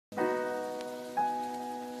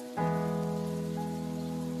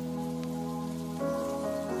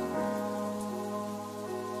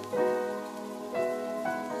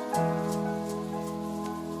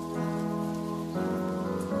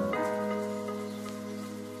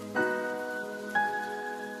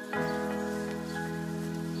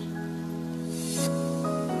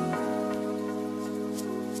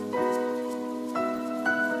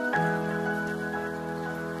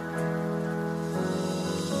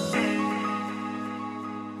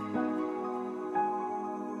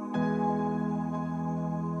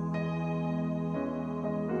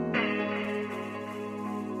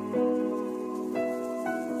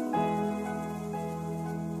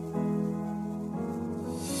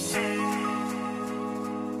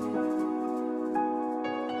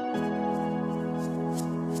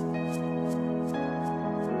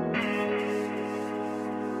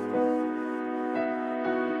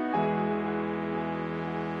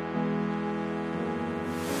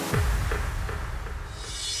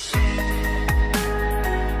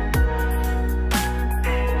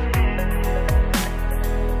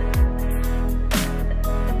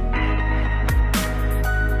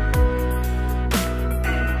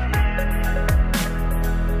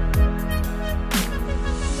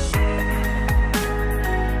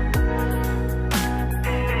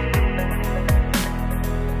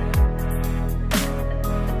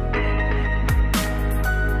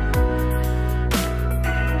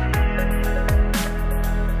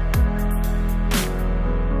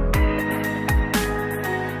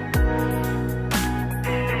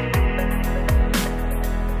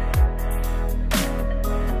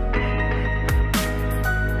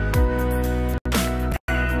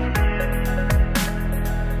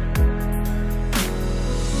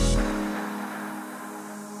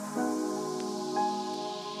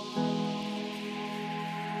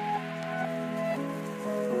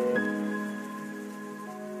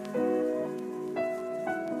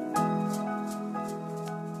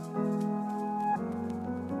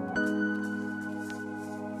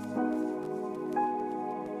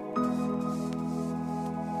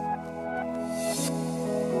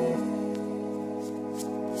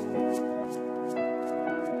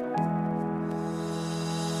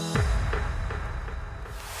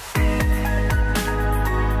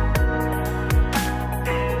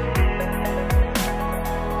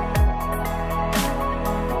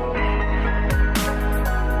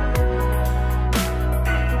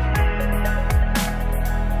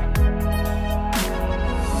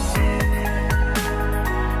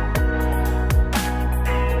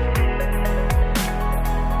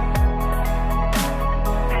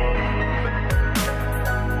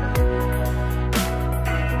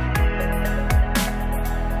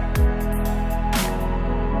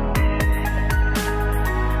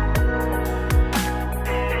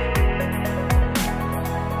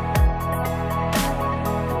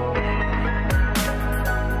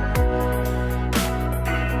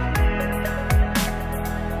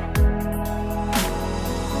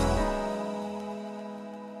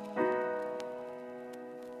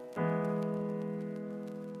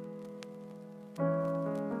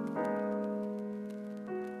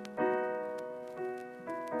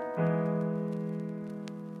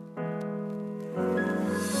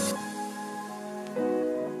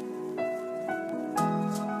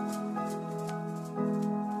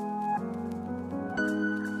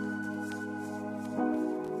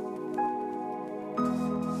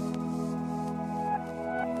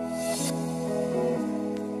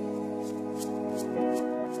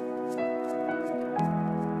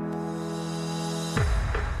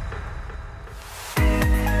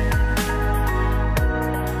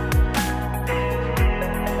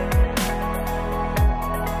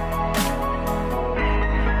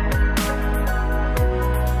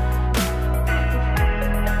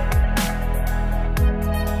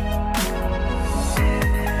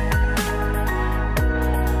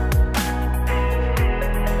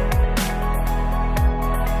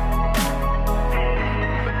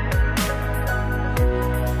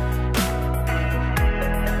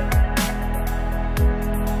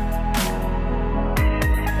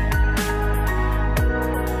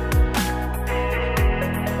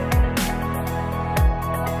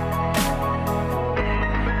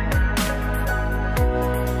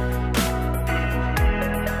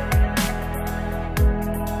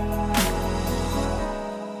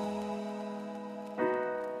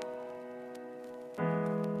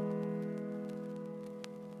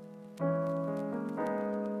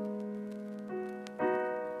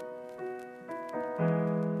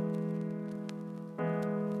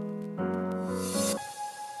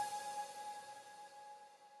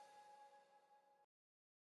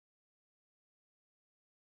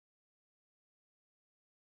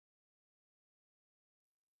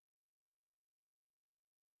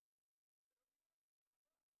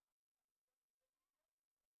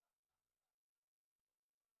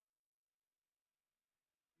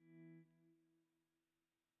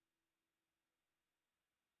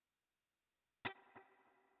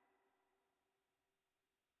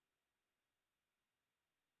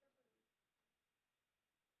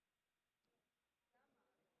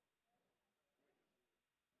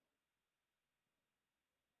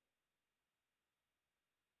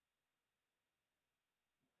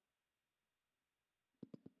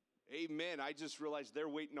Amen. I just realized they're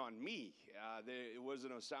waiting on me. It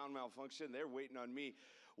wasn't a sound malfunction. They're waiting on me.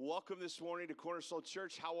 Welcome this morning to Cornerstone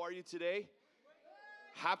Church. How are you today?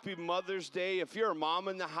 Happy Mother's Day. If you're a mom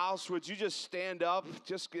in the house, would you just stand up?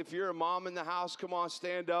 Just if you're a mom in the house, come on,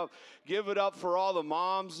 stand up. Give it up for all the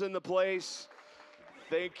moms in the place.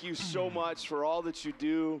 Thank you so much for all that you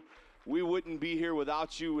do. We wouldn't be here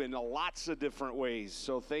without you in lots of different ways.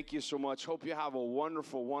 So thank you so much. Hope you have a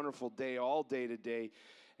wonderful, wonderful day all day today.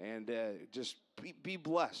 And just be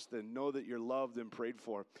blessed and know that you're loved and prayed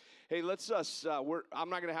for. Hey, I'm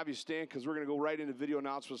not going to have you stand because we're going to go right into video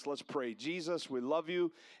announcements. Let's pray. Jesus, we love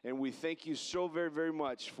you, and we thank you so very, very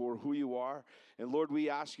much for who you are. And, Lord, we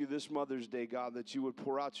ask you this Mother's Day, God, that you would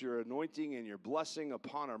pour out your anointing and your blessing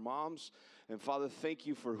upon our moms. And, Father, thank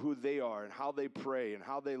you for who they are and how they pray and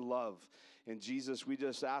how they love. And, Jesus, we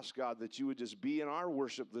just ask, God, that you would just be in our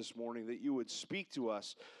worship this morning, that you would speak to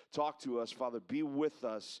us, talk to us. Father, be with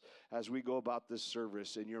us as we go about this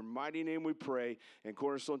service. In your mighty name we pray. And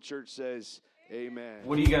Cornerstone Church says, amen.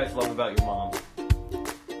 What do you guys love about your mom?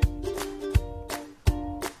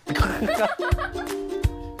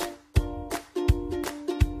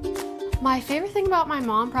 My favorite thing about my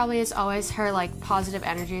mom probably is always her positive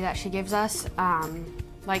energy that she gives us.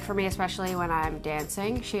 Like for me, especially when I'm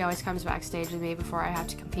dancing, she always comes backstage with me before I have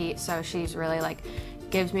to compete. So she's really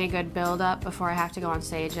gives me a good build up before I have to go on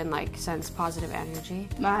stage and sends positive energy.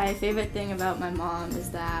 My favorite thing about my mom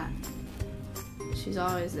is that she's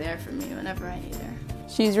always there for me whenever I need her.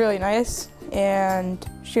 She's really nice, and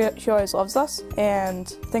she always loves us, and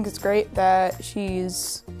thinks it's great that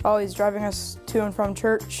she's always driving us to and from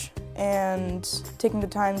church and taking the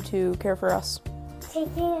time to care for us.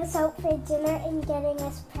 Taking us out for dinner and getting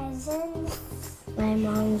us presents. My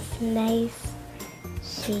mom's nice.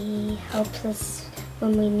 She helps us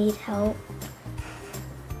when we need help.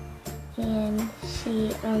 And she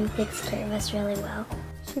takes care of us really well.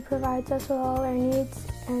 She provides us with all our needs,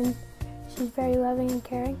 and she's very loving and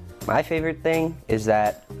caring. My favorite thing is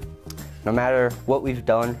that no matter what we've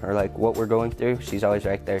done or what we're going through, she's always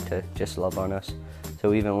right there to just love on us.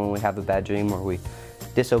 So even when we have a bad dream or we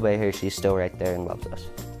disobey her, she's still right there and loves us.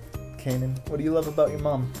 Kanan, what do you love about your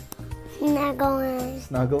mom? Snuggling.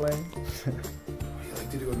 Snuggling? What do you like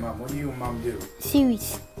to do with mom? What do you and mom do?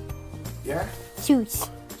 Shoes. Yeah? Shoes.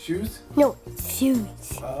 Shoes? No, shoes.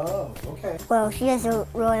 Oh, okay. Well, she does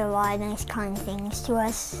really a lot of nice kind things to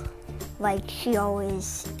us. She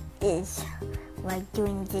always is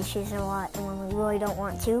doing dishes a lot, and when we really don't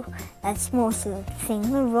want to, that's most of the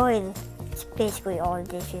thing. It's basically all the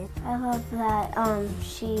dishes. I love that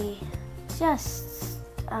she's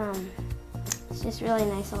just really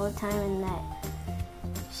nice all the time, and that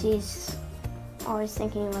she's always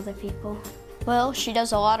thinking of other people. Well, she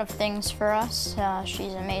does a lot of things for us.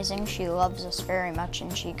 She's amazing. She loves us very much,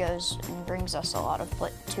 and she goes and brings us to a lot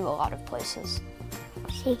of places.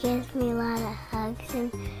 She gives me a lot of hugs,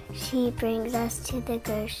 and she brings us to the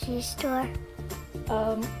grocery store.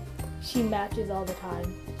 She matches all the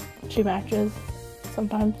time. She matches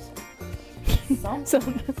sometimes. Sometimes.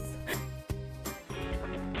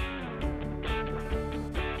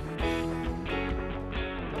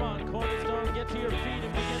 Come on, Cornerstone, get to your feet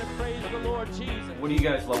and begin to praise the Lord Jesus. What do you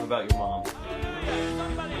guys love about your mom? Hallelujah.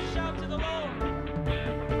 Somebody shout to the Lord.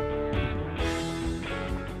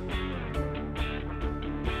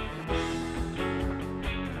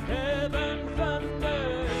 Heaven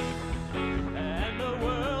thundered and the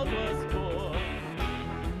world was born.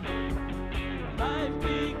 Life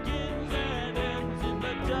begins and ends in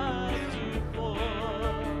the dust you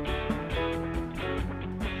form.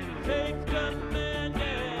 Faith commanded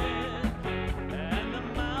and the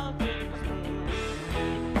mountains move.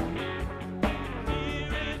 Fear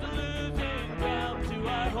is losing ground to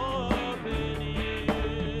our hope in you.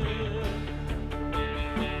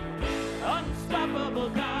 Unstoppable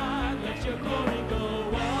God, let your glory go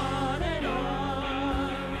on and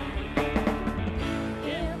on.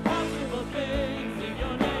 Impossible things in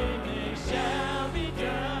your name, they shall be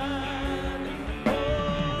done. Oh,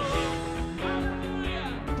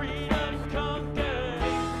 hallelujah. Freedom conquered,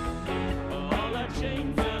 all our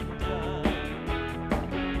chains undone.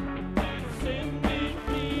 Sin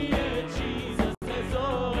defeated, Jesus has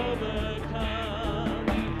overcome.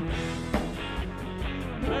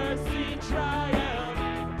 Mercy triumphed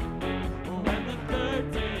when the third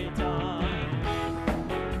day dawned.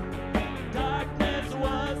 Darkness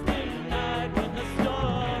was denied when the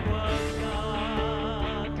storm was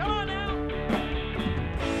gone. Come on now.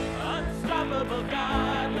 Unstoppable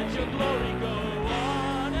God, let your glory go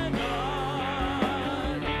on and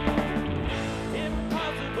on.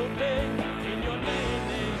 Impossible things in your name,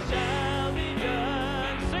 they shall be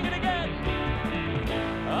done. Sing it again.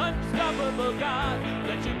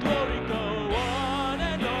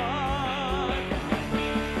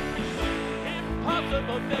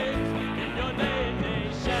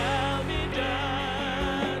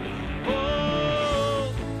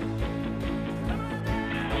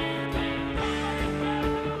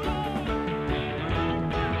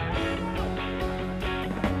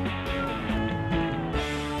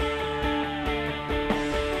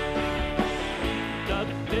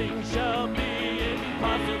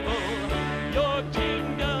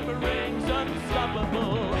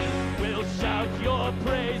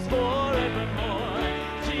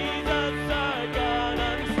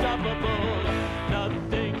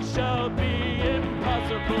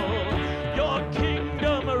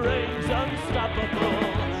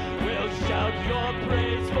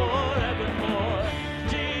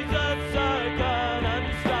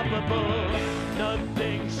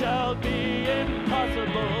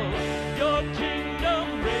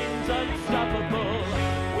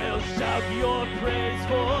 your praise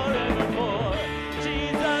forevermore.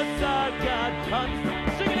 Jesus our God,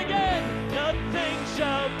 sing it again. Nothing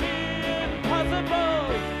shall be impossible.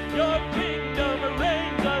 Your kingdom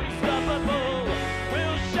reigns unstoppable.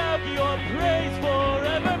 We'll shout your praise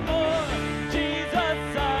forevermore. Jesus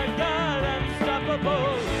our God,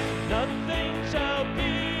 unstoppable. Nothing shall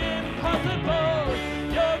be impossible.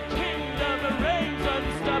 Your kingdom reigns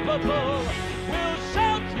unstoppable. We'll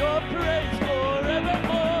shout your praise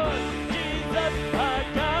forevermore. Jesus our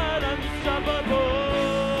God, unstoppable.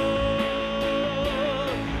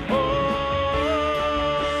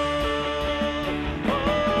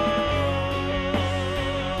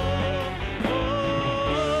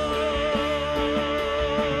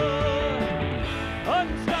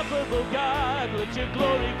 Unstoppable God, let your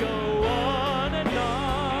glory go on and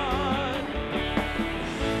on.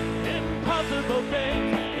 Impossible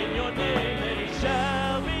things in your name, they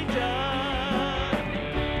shall be done.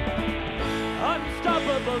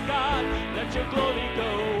 Unstoppable God, let your glory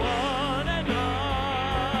go on and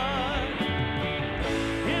on.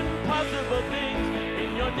 Impossible things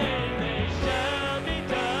in your name, they shall be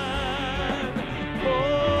done.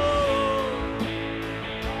 Oh.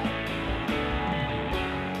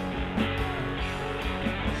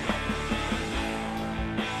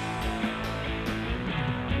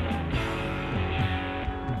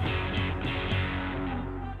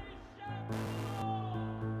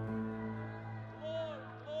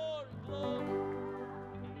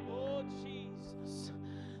 Oh, Jesus.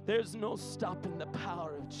 There's no stopping the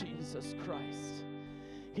power of Jesus Christ.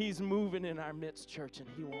 He's moving in our midst, church, and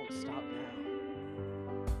he won't stop now.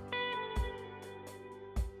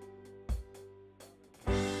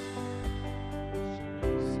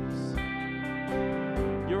 Jesus.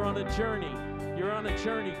 You're on a journey. You're on a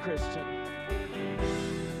journey, Christian.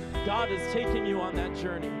 God is taking you on that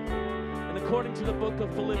journey. And according to the book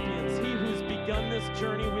of Philippians, he who's begun this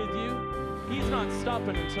journey with you, he's not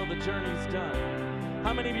stopping until the journey's done.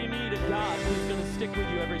 How many of you need a God who's going to stick with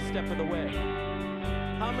you every step of the way?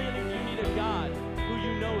 How many of you need a God who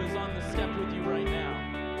you know is on the step with you right now?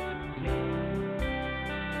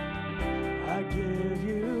 I give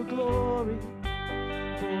you glory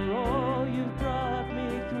for all you've brought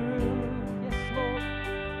me through. Yes, Lord.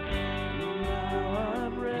 Now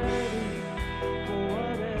I'm ready for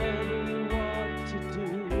whatever you want to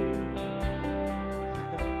do.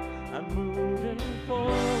 I'm moving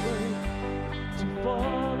forward to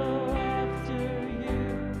follow after you.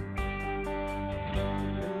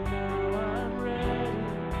 And now I'm ready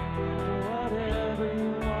for whatever you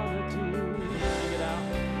want to do. Sing it out.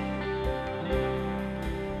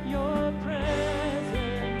 Your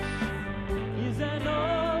presence is an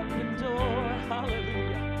open door.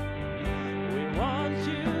 Hallelujah. We want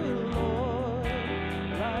you, Lord,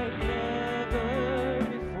 like never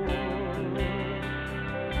before.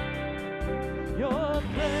 Your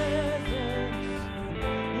presence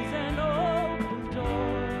is an open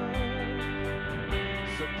door.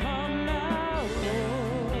 So come now,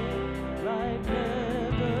 Lord, like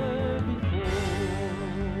never before.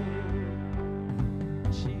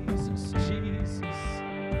 Jesus, Jesus,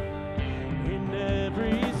 in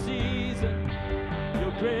every season,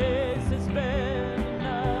 your grace has been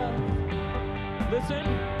enough. Listen,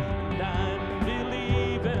 and I'm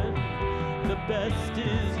believing the best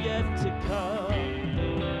is yet to come.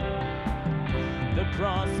 The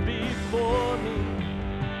cross before me,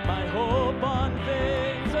 my hope on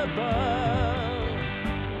things above.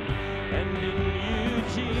 And in you,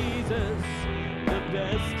 Jesus, the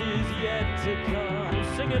best is yet to come.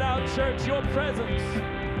 Sing it out, church, your presence.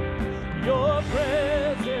 Your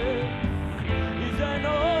presence is an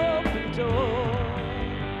open door.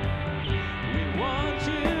 We want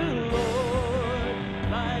you, Lord,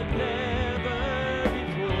 like never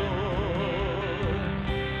before.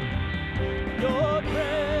 Your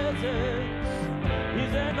presence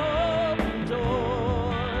is an open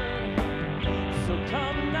door. So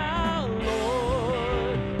come now,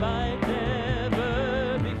 Lord, like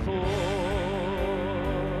never before.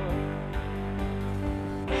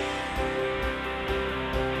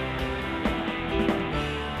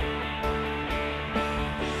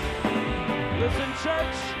 Listen,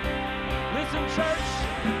 church. Listen, church.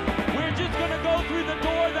 We're just going to go through the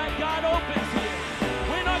door that God opens here.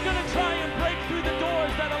 We're not going to try and break through the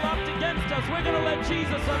doors that are locked against us. We're going to let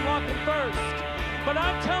Jesus unlock it first. But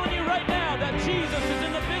I'm telling you right now that Jesus is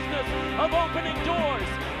in the business of opening doors.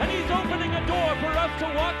 And he's opening a door for us to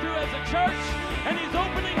walk through as a church. And he's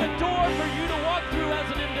opening a door for you to walk through as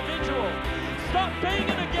an individual. Stop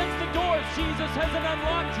banging against the doors Jesus hasn't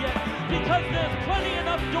unlocked yet, because there's plenty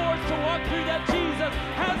enough doors to walk through that Jesus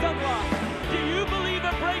has unlocked. Do you believe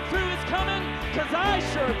a breakthrough is coming? Because I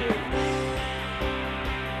sure do.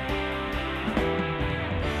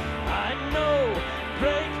 I know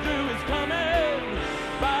breakthrough is coming.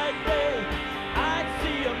 By faith, I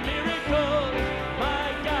see a miracle. My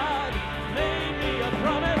God made me a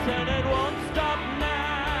promise and it won't stop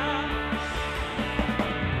now.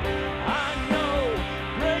 I know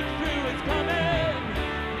breakthrough is coming.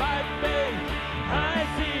 By faith, I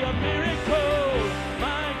see a miracle.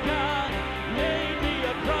 My God made me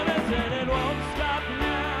a promise and it won't stop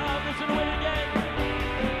now. Listen to it again.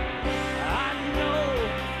 I know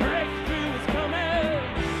breakthrough is coming.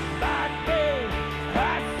 By faith, I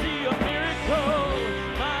see a miracle.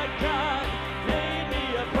 My God made me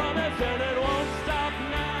a promise and it won't stop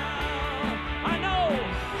now.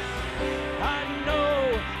 I know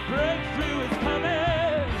breakthrough is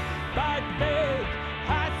coming. By faith,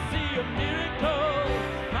 I see a miracle.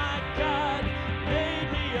 My God made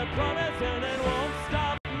me a promise and it won't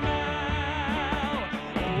stop now.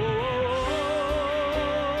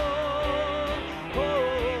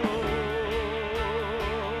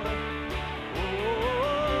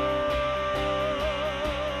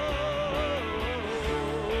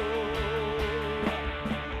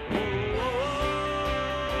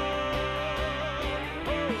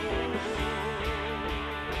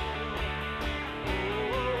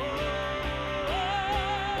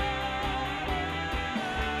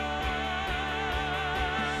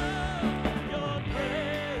 Your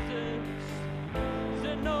presence is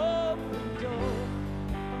an open door.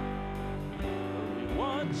 We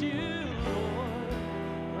want you, Lord,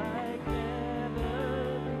 like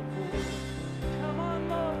never before. Come on,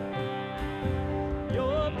 Lord.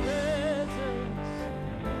 Your presence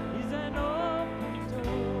is an open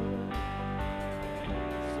door.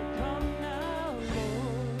 So come now,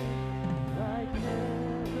 Lord, like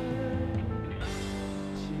never.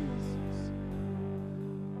 Jesus.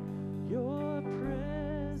 Your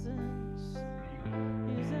presence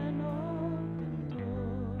is an open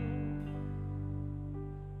door.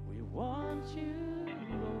 We want you,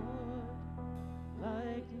 Lord,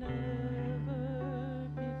 like never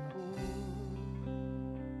before.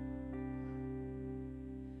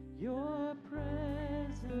 Your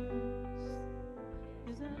presence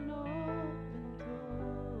is an open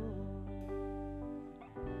door.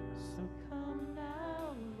 So come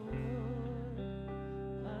now, Lord,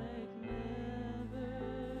 like never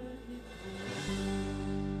before.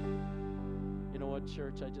 You know what,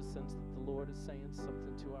 church? I just sense that the Lord is saying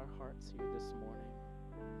something to our hearts here this morning.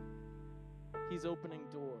 He's opening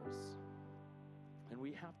doors, and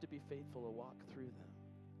we have to be faithful to walk through them.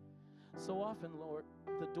 So often, Lord,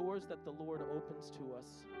 the doors that the Lord opens to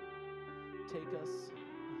us take us.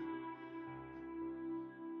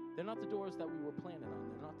 They're not the doors that we were planning on.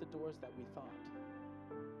 They're not the doors that we thought.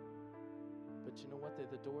 But you know what?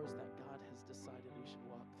 They're the doors that God has decided we should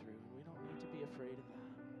walk through. And we don't need to be afraid of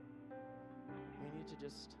that. We need to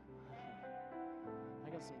just,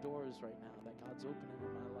 I got some doors right now that God's opening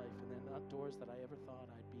in my life, and they're not doors that I ever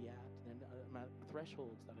thought I'd be at. They're at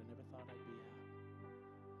thresholds that I never thought I'd be at.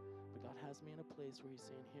 But God has me in a place where he's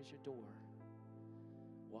saying, here's your door.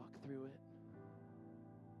 Walk through it.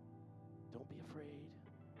 Don't be afraid.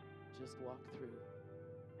 Just walk through.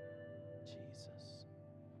 Jesus.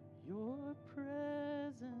 Your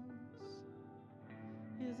presence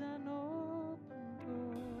is an open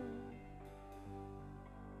door.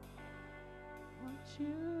 Want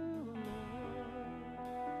you, Lord,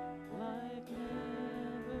 like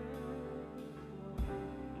never before.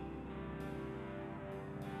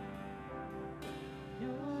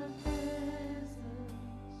 Your presence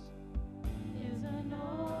is an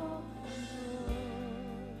open door.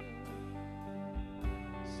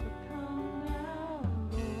 So come now,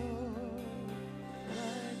 Lord,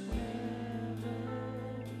 like never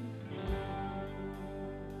before.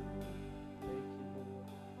 Thank you, Lord.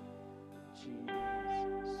 Jesus.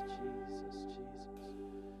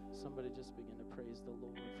 Somebody just begin to praise the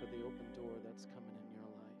Lord for the open door that's coming in your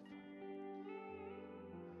life.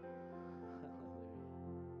 Hallelujah.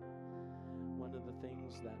 One of the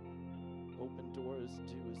things that open doors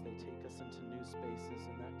do is they take us into new spaces,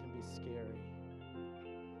 and that can be scary.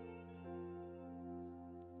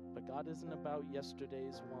 But God isn't about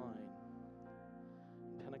yesterday's wine.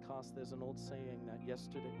 In Pentecost, there's an old saying that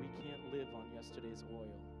yesterday, we can't live on yesterday's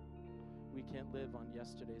oil. We can't live on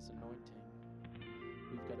yesterday's anointing.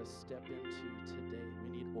 We've got to step into today. We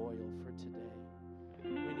need oil for today. We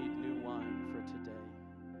need new wine for today.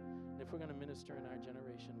 And if we're going to minister in our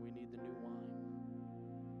generation, we need the new wine.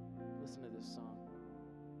 Listen to this song.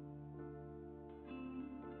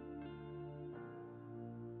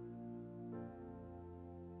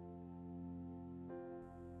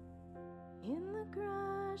 the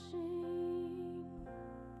crushing,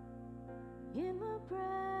 in the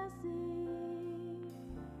pressing,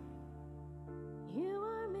 you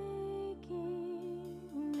are making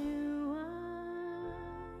new wine.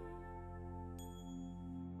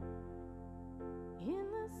 In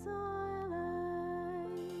the soil I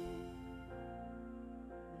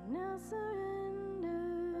now surrender.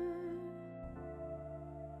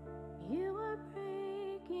 You are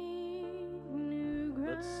breaking new ground.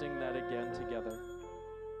 Let's sing that again together.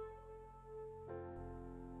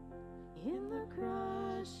 In the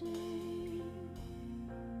crushing,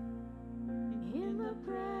 in the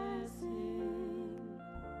pressing,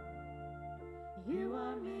 you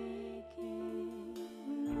are making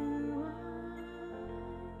new wine.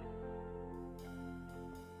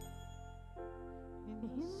 In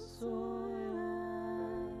the soil I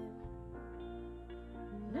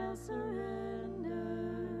now surrender.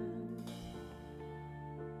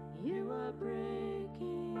 You are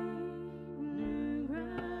breaking new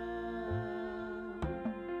ground.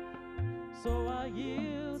 So I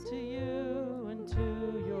yield to you and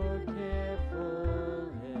to your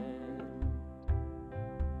careful hand.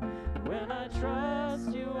 When I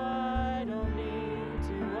trust you, I don't need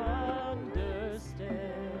to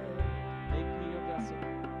understand. Make me your vessel.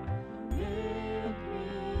 Make me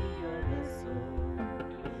your vessel.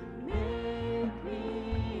 Make me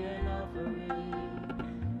an offering.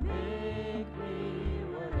 Make me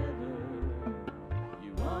whatever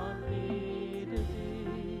you want me to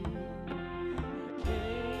be. I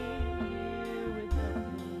came here with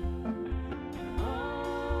nothing.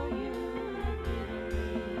 All you have given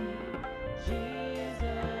me.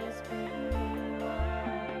 Jesus, bring new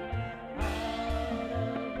wine out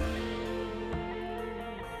of me.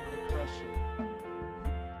 The crushing.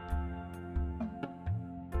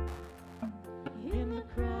 In the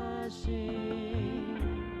crushing,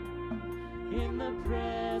 in the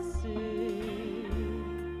pressing,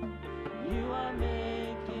 you are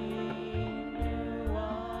making new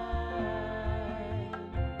wine.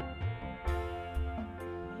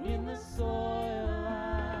 In the soil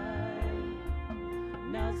I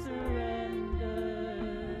now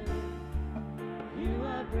surrender. You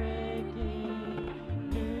are breaking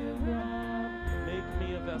new ground. Make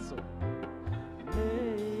me a vessel.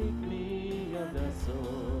 Make me a vessel.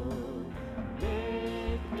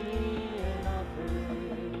 Make me an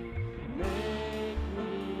offering. Make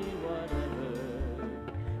me whatever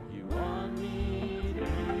you want me to be.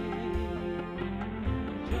 I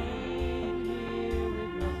came here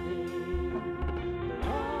with nothing, but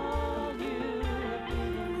all you have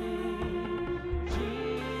given me.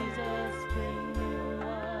 Jesus, bring new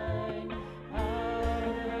wine out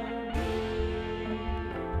of me.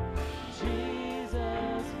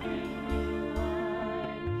 Jesus, bring new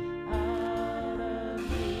wine out of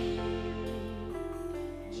me.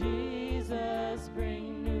 Jesus,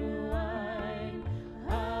 bring new wine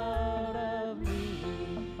out of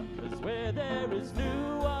me. 'Cause where there is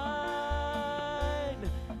new wine,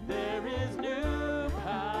 there is new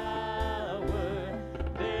power,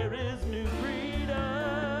 there is new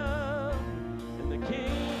freedom, and the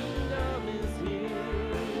kingdom is here.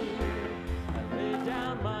 I lay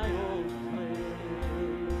down my old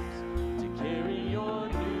clothes to carry your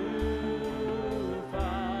new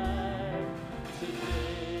fire today.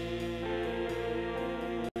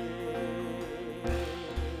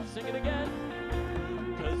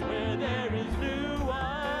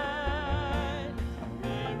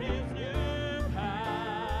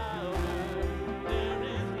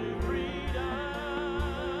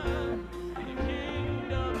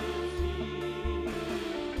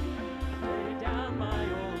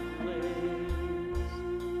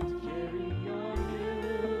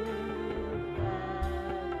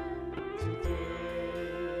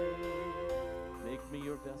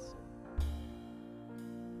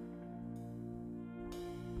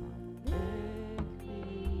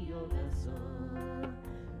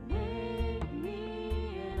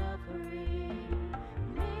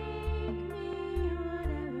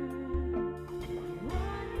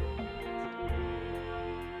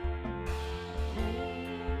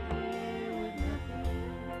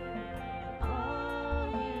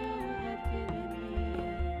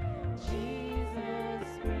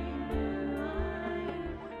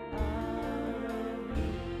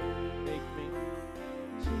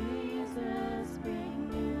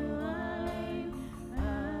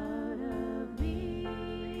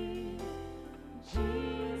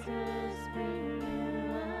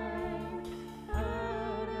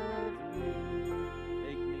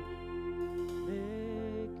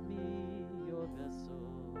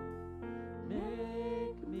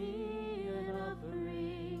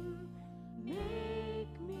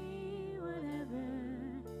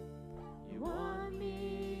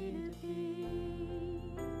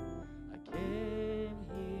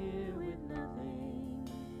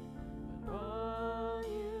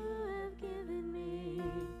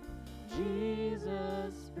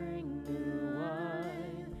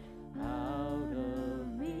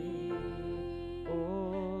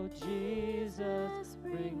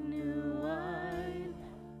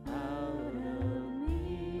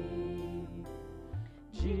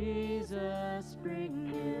 Jesus, bring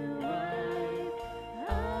new wine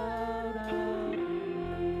out of me.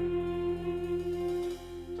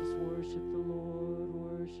 Just worship the Lord,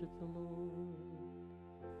 worship the Lord.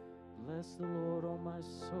 Bless the Lord, oh my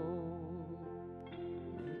soul.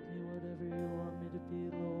 Make me whatever you want me to be,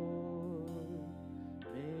 Lord.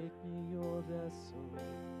 Make me your vessel.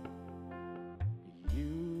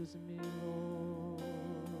 Use me, Lord.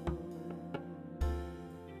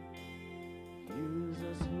 Use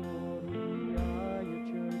us, Lord. We are your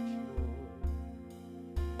church, Lord.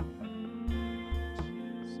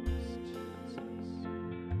 Jesus, Jesus.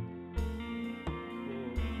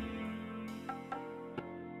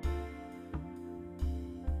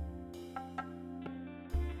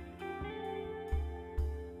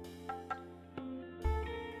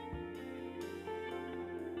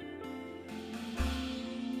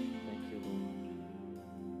 Thank you, Lord.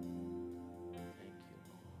 Thank you,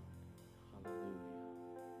 Lord. Hallelujah.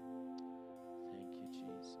 Thank you,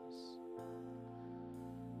 Jesus.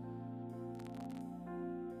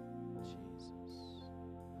 Jesus.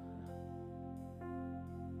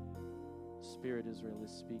 Spirit is really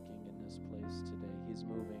speaking in this place today. He's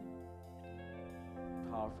moving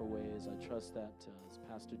in powerful ways. I trust that as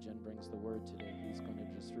Pastor Jen brings the word today, he's going to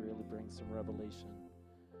just really bring some revelation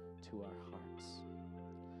to our hearts.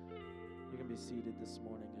 You can be seated this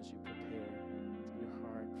morning as you prepare your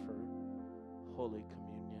heart for Holy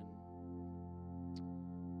Communion.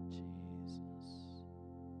 Jesus.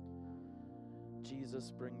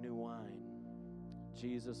 Jesus, bring new wine.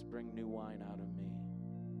 Jesus, bring new wine out of me.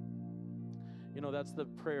 You know, that's the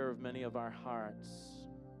prayer of many of our hearts.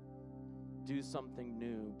 Do something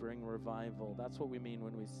new, bring revival. That's what we mean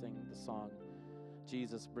when we sing the song,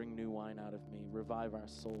 Jesus, bring new wine out of me. Revive our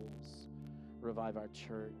souls, revive our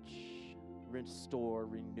church, restore,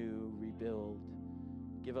 renew, rebuild.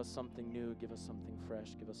 Give us something new, give us something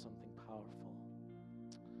fresh, give us something powerful.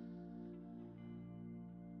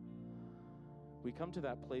 We come to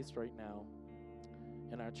that place right now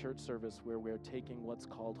in our church service where we're taking what's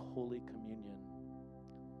called Holy Communion.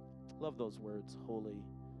 Love those words, Holy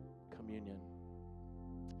Communion.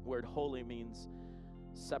 Word holy means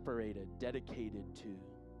separated, dedicated to.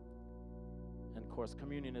 And of course,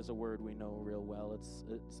 communion is a word we know real well.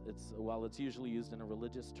 While it's usually used in a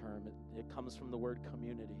religious term, it comes from the word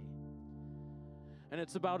community. And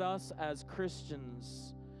it's about us as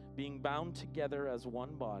Christians being bound together as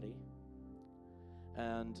one body,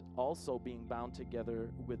 and also being bound together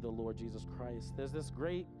with the Lord Jesus Christ. There's this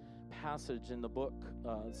great passage in the book,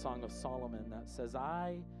 Song of Solomon, that says,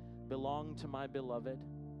 I belong to my beloved,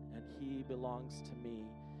 and he belongs to me.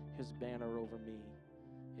 His banner over me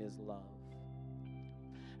is love.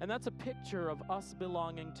 And that's a picture of us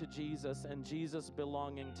belonging to Jesus and Jesus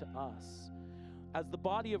belonging to us. As the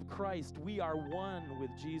body of Christ, we are one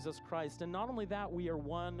with Jesus Christ. And not only that, we are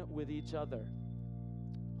one with each other.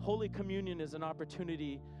 Holy Communion is an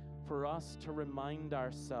opportunity for us to remind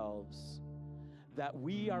ourselves that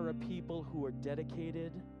we are a people who are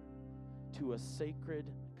dedicated to a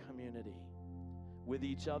sacred community with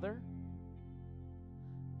each other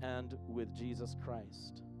and with Jesus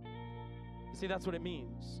Christ. You see, that's what it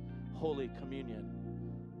means, Holy Communion,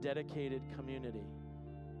 dedicated community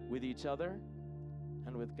with each other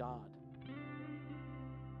and with God.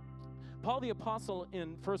 Paul the Apostle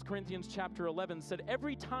in 1 Corinthians chapter 11 said,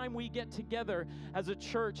 every time we get together as a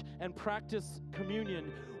church and practice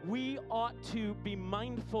communion, we ought to be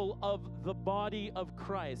mindful of the body of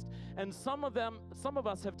Christ. And some of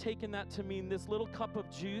us have taken that to mean this little cup of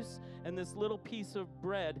juice and this little piece of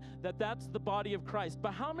bread, that's the body of Christ.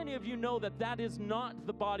 But how many of you know that that is not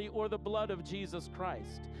the body or the blood of Jesus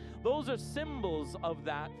Christ? Those are symbols of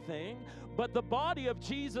that thing, but the body of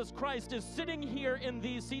Jesus Christ is sitting here in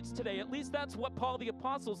these seats today. At least that's what Paul the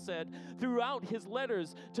Apostle said throughout his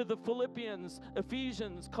letters to the Philippians,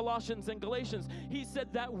 Ephesians, Colossians, and Galatians. He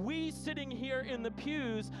said that we sitting here in the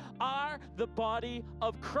pews are the body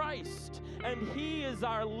of Christ, and he is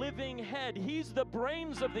our living head. He's the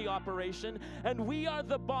brains of the operation, and we are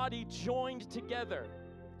the body joined together.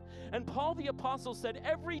 And Paul the Apostle said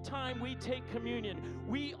every time we take communion,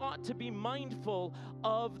 we ought to be mindful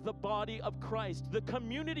of the body of Christ, the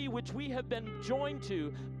community which we have been joined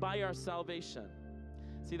to by our salvation.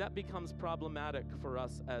 See, that becomes problematic for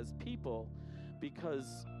us as people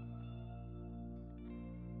because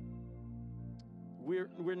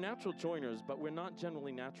we're natural joiners, but we're not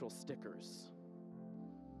generally natural stickers.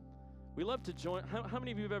 We love to join. How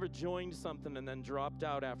many of you have ever joined something and then dropped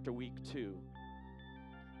out after week 2?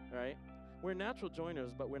 Right? We're natural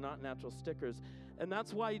joiners, but we're not natural stickers. And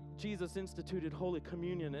that's why Jesus instituted Holy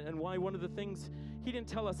Communion, and why one of the things, he didn't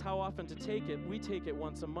tell us how often to take it. We take it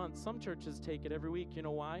once a month. Some churches take it every week. You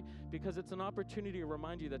know why? Because it's an opportunity to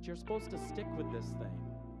remind you that you're supposed to stick with this thing.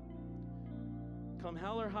 Come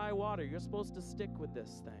hell or high water, you're supposed to stick with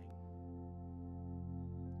this thing.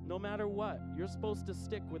 No matter what, you're supposed to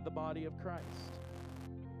stick with the body of Christ.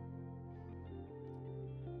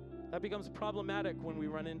 That becomes problematic when we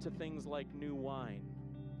run into things like new wine.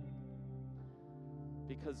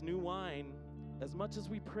 Because new wine, as much as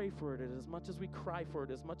we pray for it, as much as we cry for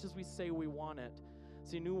it, as much as we say we want it,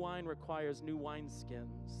 see, new wine requires new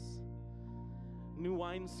wineskins. New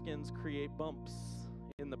wineskins create bumps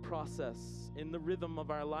in the process, in the rhythm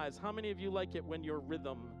of our lives. How many of you like it when your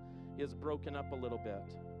rhythm is broken up a little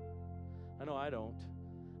bit? I know I don't.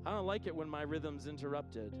 I don't like it when my rhythm's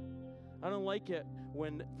interrupted. I don't like it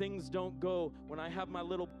when things don't go, when I have my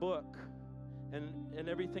little book and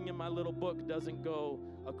everything in my little book doesn't go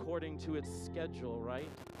according to its schedule, right?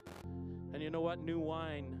 And you know what? New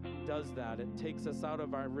wine does that. It takes us out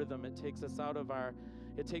of our rhythm. It takes us out of our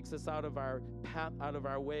path, out of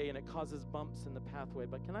our way, and it causes bumps in the pathway.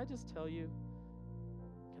 But can I just tell you,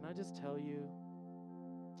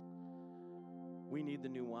 we need the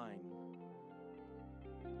new wine.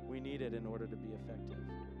 We need it in order to be effective.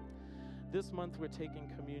 This month we're taking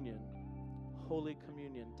communion, Holy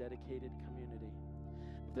Communion, dedicated community.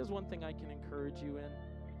 If there's one thing I can encourage you in,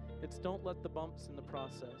 it's don't let the bumps in the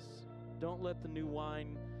process, don't let the new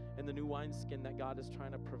wine and the new wineskin that God is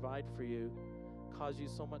trying to provide for you cause you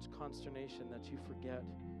so much consternation that you forget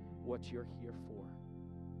what you're here for.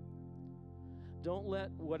 Don't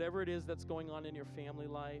let whatever it is that's going on in your family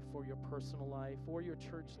life or your personal life or your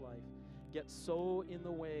church life get so in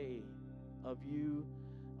the way of you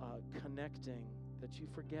connecting that you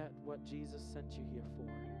forget what Jesus sent you here for.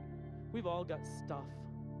 We've all got stuff.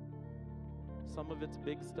 Some of it's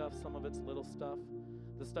big stuff, some of it's little stuff.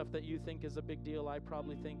 The stuff that you think is a big deal, I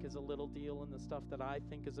probably think is a little deal, and the stuff that I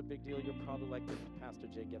think is a big deal, you're probably like, Pastor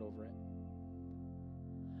Jay, get over it.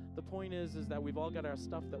 The point is that we've all got our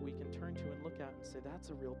stuff that we can turn to and look at and say, that's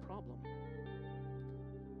a real problem.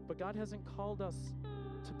 But God hasn't called us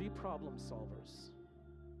to be problem solvers.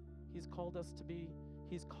 He's called us to be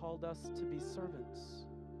servants.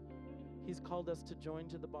 He's called us to join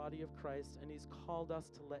to the body of Christ, and he's called us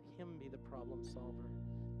to let him be the problem solver.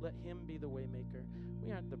 Let him be the way maker.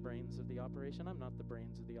 We aren't the brains of the operation. I'm not the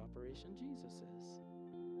brains of the operation. Jesus is.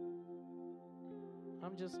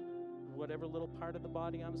 I'm just whatever little part of the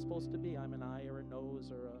body I'm supposed to be. I'm an eye or a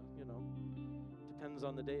nose or depends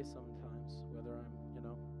on the day sometimes, whether I'm,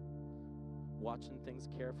 watching things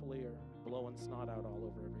carefully or blowing snot out all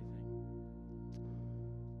over everything.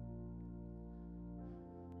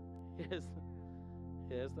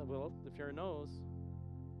 Well, if you're a nose,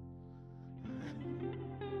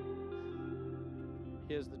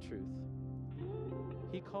 here's the truth.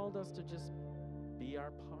 He called us to just be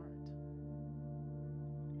our part.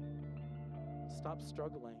 Stop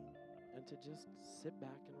struggling and to just sit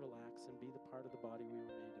back and relax and be the part of the body we were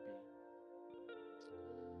made to be.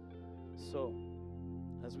 So,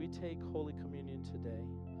 as we take Holy Communion today,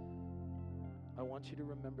 I want you to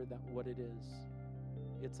remember that what it is.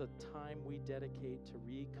 It's a time we dedicate to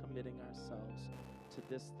recommitting ourselves to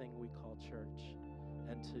this thing we call church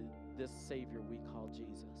and to this Savior we call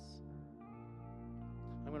Jesus.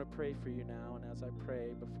 I'm going to pray for you now, and as I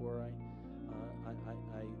pray, before I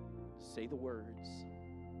say the words,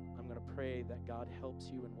 I'm going to pray that God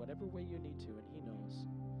helps you in whatever way you need to, and he knows.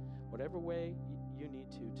 Whatever way you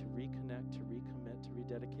need to reconnect, to recommit, to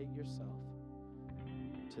rededicate yourself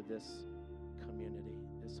to this community,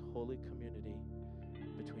 this holy community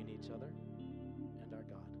between each other and our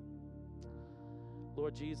God.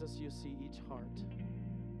 Lord Jesus, you see each heart.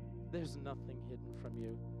 There's nothing hidden from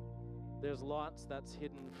you. There's lots that's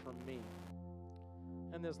hidden from me.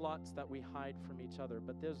 And there's lots that we hide from each other,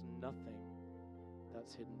 but there's nothing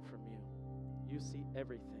that's hidden from you. You see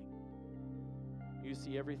everything. You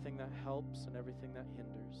see everything that helps and everything that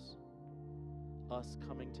hinders. Us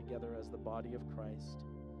coming together as the body of Christ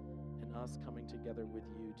and us coming together with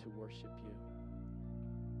you to worship you.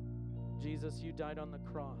 Jesus, you died on the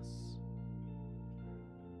cross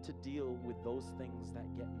to deal with those things that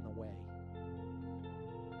get in the way.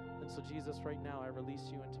 And so, Jesus, right now, I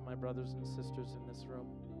release you into my brothers and sisters in this room.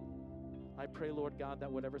 I pray, Lord God,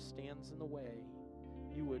 that whatever stands in the way,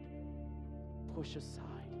 you would push aside.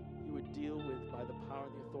 You would deal with by the power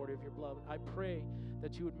and the authority of your blood. I pray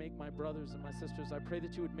that you would make my brothers and my sisters, I pray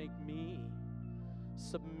that you would make me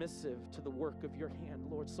submissive to the work of your hand.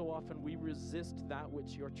 Lord, so often we resist that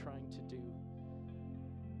which you're trying to do.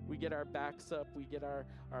 We get our backs up, we get our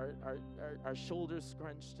shoulders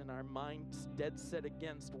scrunched and our minds dead set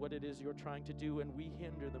against what it is you're trying to do, and we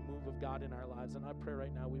hinder the move of God in our lives. And I pray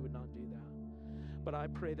right now we would not do that. But I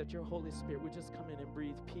pray that your Holy Spirit would just come in and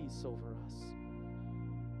breathe peace over us.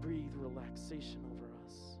 Breathe relaxation over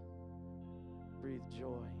us. Breathe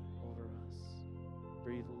joy over us.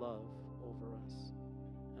 Breathe love over us.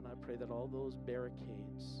 And I pray that all those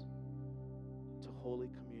barricades to Holy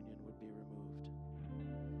Communion would be removed.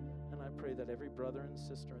 And I pray that every brother and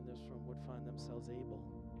sister in this room would find themselves able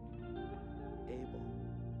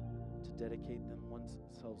to dedicate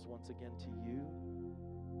themselves once again to you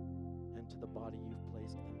and to the body you've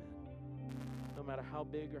placed them in. No matter how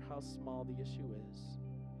big or how small the issue is,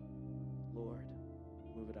 Lord,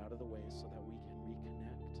 move it out of the way so that we can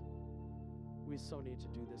reconnect. We so need to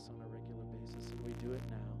do this on a regular basis, and we do it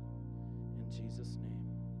now. In Jesus' name,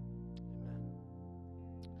 amen.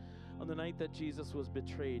 On the night that Jesus was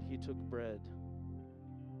betrayed, he took bread,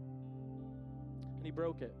 and he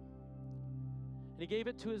broke it. And he gave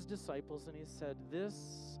it to his disciples, and he said,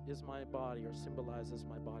 "This is my body," or symbolizes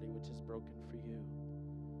my body, which is broken for you.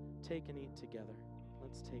 Take and eat together.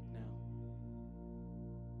 Let's take now.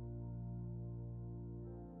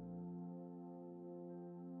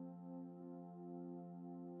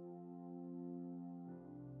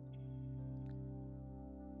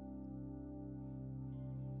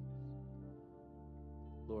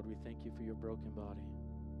 Lord, we thank you for your broken body.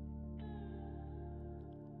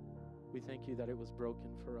 We thank you that it was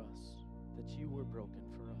broken for us, that you were broken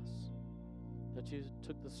for us, that you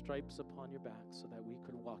took the stripes upon your back so that we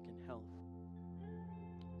could walk in health,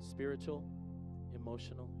 spiritual,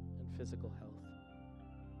 emotional, and physical health.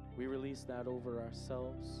 We release that over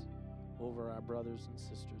ourselves, over our brothers and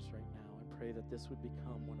sisters right now, and pray that this would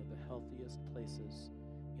become one of the healthiest places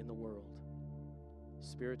in the world,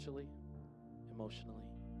 spiritually, emotionally,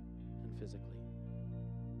 and physically.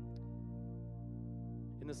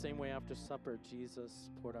 In the same way, after supper, Jesus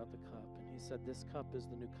poured out the cup, and he said, "This cup is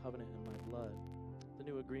the new covenant in my blood, the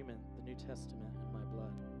new agreement, the New Testament in my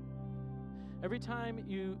blood." Every time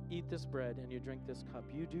you eat this bread and you drink this cup,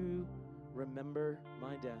 you do remember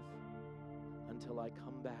my death until I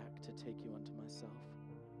come back to take you unto myself.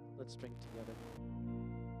 Let's drink together.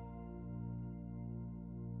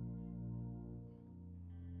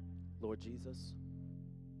 Lord Jesus,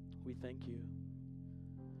 we thank you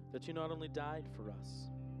that you not only died for us,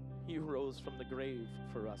 you rose from the grave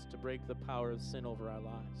for us to break the power of sin over our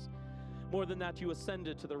lives. More than that, you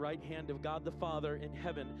ascended to the right hand of God the Father in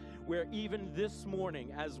heaven, where even this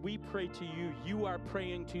morning, as we pray to you, you are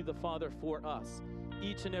praying to the Father for us,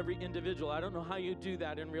 each and every individual. I don't know how you do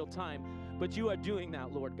that in real time, but you are doing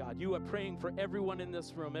that, Lord God. You are praying for everyone in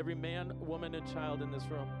this room, every man, woman, and child in this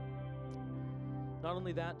room. Not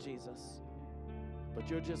only that, Jesus, but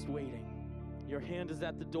you're just waiting. Your hand is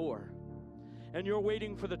at the door, and you're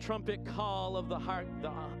waiting for the trumpet call of the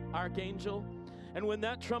archangel. And when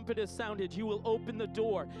that trumpet is sounded, you will open the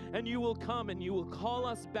door, and you will come, and you will call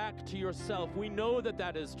us back to yourself. We know that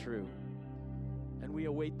that is true, and we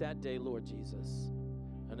await that day, Lord Jesus.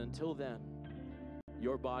 And until then,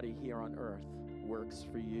 your body here on earth works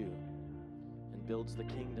for you and builds the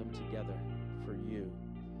kingdom together for you.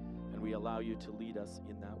 And we allow you to lead us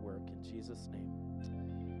in that work. In Jesus' name,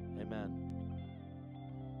 amen.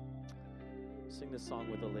 Sing this song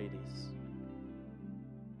with the ladies.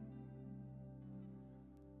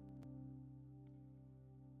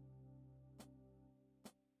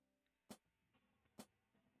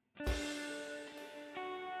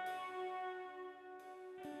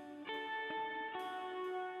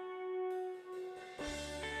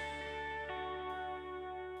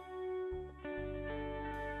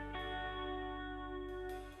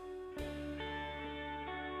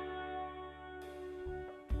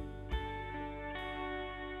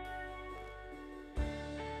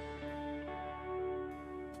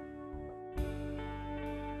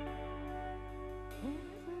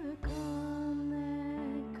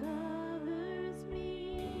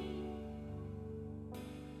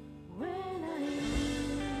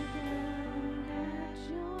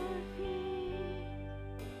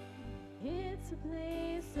 It's a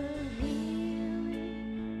place of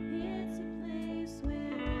healing. It's a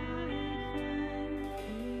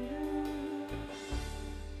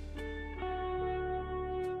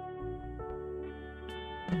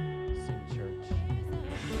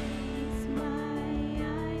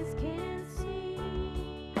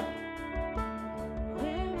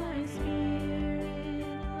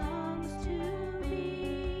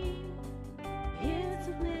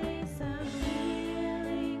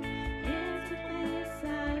place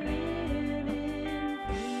I live.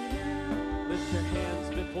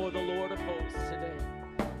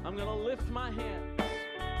 gonna lift my hands.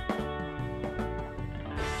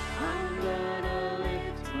 I'm gonna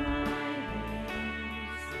lift my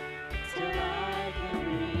hands till I can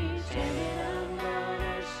reach heaven. I'm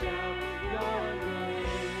gonna shout your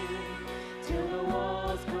name till the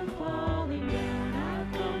walls come falling down.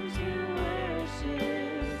 I've come to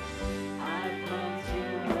worship. I've come to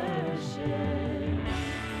worship.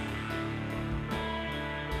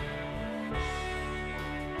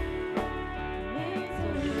 It's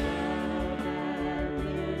a love that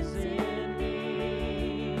lives in me.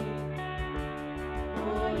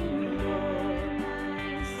 For you, Lord,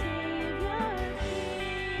 my Savior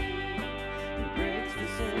King, who breaks the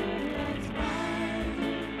sin that's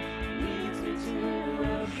binding, leads me to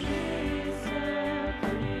a place of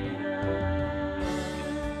freedom.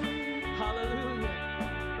 Hallelujah.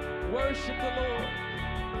 Worship the Lord.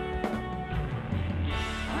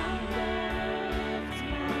 I'm gonna lift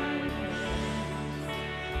my hands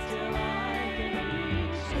till I can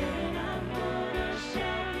reach heaven. I'm gonna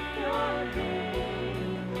shout your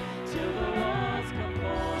name till the walls come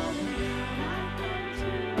falling down. I've come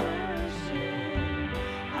to worship.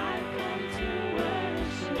 I've come to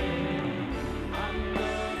worship. I'm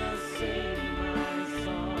gonna sing my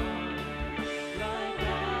song like I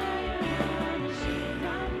am unashamed.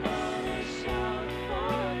 I'm gonna shout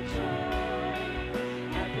for joy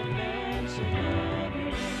at the mention of your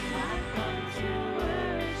name. I've come to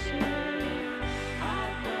worship.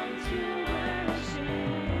 I've come to worship.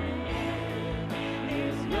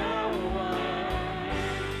 There's no one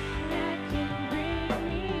that can bring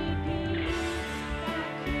me peace,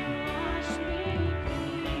 that can wash me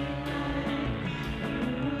clean like you,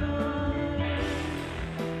 Lord.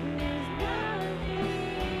 There's nothing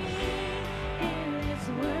in this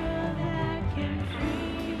world that can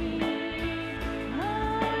free me.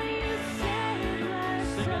 Oh, you saved my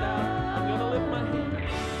Sing it soul. out. I'm gonna lift my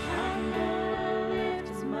hands. I'm gonna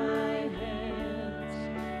lift my hands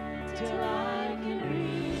till I can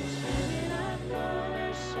reach heaven. I'm gonna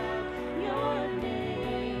shout your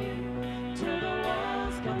name till the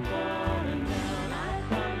walls come falling down. I've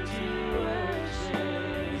come to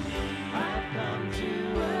worship. I've come to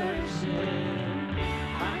worship.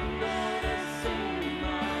 I'm gonna sing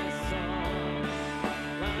my song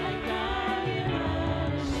like I am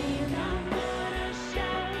unashamed. I'm gonna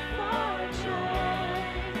shout for joy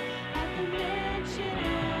at the mention of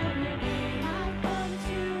your name. I've come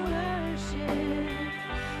to worship.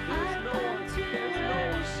 I've come to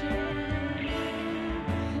worship.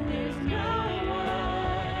 There's no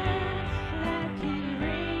one that can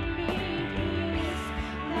bring me peace,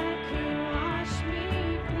 that can wash me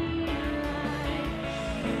clean like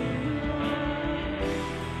you, Lord.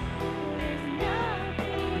 There's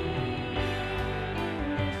nothing in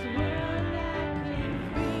this world that can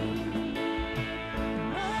free me.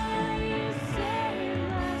 Oh, you saved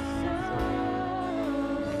my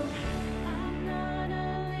soul. I'm gonna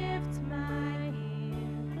lift my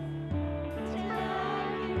hands till I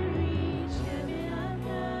can reach heaven. I'm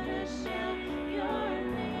gonna shout your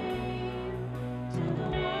name till the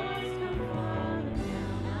walls come falling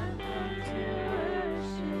down. I've come to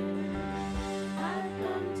worship. I've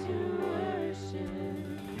come to worship.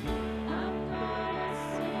 I'm gonna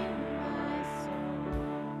sing my song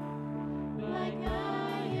like I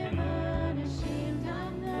am unashamed.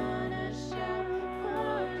 I'm gonna shout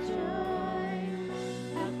for joy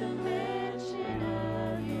at the mention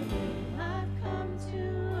of your name. I've come to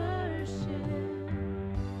worship.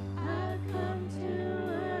 I've come to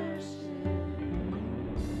worship.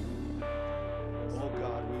 Oh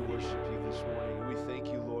God, we worship you this morning. We thank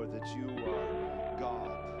you, Lord, that you are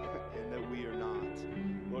God and that we are not.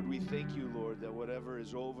 Lord, we thank you, Lord, that whatever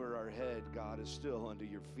is over our head, God, is still under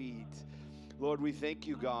your feet. Lord, we thank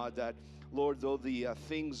you, God, that, Lord, though the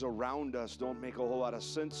things around us don't make a whole lot of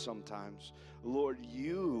sense sometimes, Lord,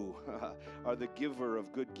 you are the giver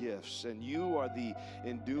of good gifts, and you are the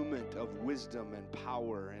endowment of wisdom and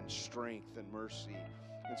power and strength and mercy.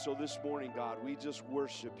 And so this morning, God, we just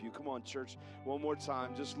worship you. Come on, church, one more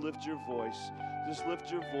time. Just lift your voice. Just lift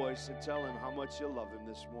your voice and tell him how much you love him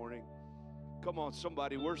this morning. Come on,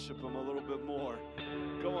 somebody worship him a little bit more.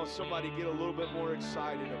 Come on, somebody get a little bit more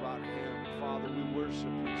excited about him. Father, we worship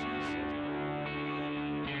you, Jesus.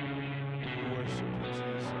 We worship you,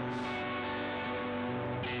 Jesus.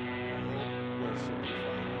 We worship you,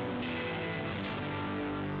 Father.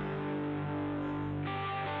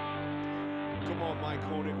 Come on, Mike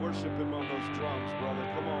Honig, worship him on those drums, brother.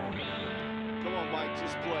 Come on. Come on, Mike,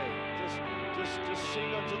 just play. Just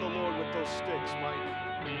sing unto the Lord with those sticks, Mike.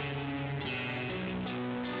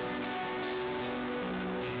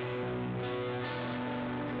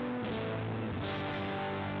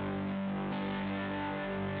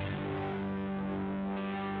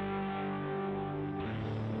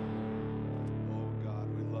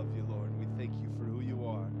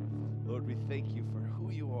 thank you for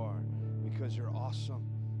who you are, because you're awesome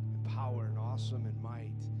in power and awesome in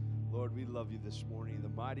might. Lord, we love you this morning in the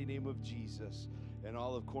mighty name of Jesus. And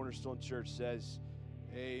all of Cornerstone Church says,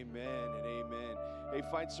 amen and amen. Hey,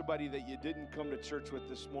 find somebody that you didn't come to church with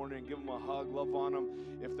this morning. Give them a hug, love on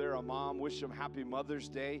them. If they're a mom, wish them happy Mother's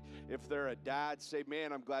Day. If they're a dad, say,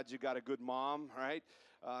 man, I'm glad you got a good mom, right?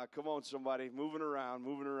 Come on, somebody. Moving around,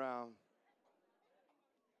 moving around.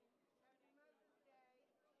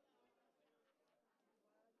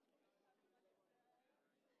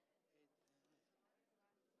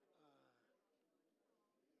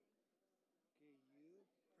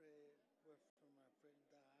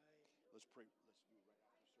 Let's pray. Let's do it right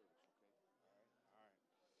after service, okay? All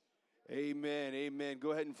right. Amen, amen.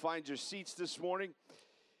 Go ahead and find your seats this morning.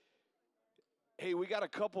 Hey, we got a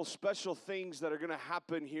couple special things that are going to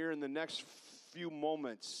happen here in the next few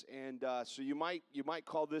moments, and so you might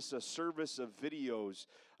call this a service of videos.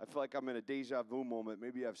 I feel like I'm in a deja vu moment.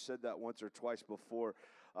 Maybe I've said that once or twice before.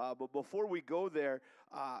 But before we go there,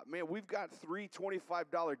 man, we've got 3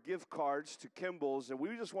 $25 gift cards to Kimball's, and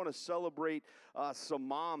we just want to celebrate some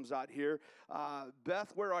moms out here.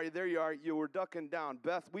 Beth, where are you? There you are. You were ducking down.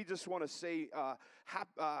 Beth, we just want to say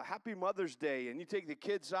happy Mother's Day, and you take the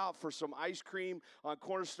kids out for some ice cream on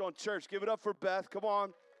Cornerstone Church. Give it up for Beth. Come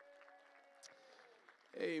on.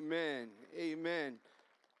 Amen. Amen.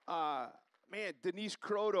 Man, Denise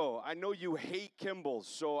Croto, I know you hate Kimball's,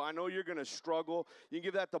 so I know you're going to struggle. You can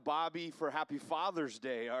give that to Bobby for Happy Father's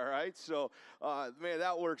Day, all right? So, man,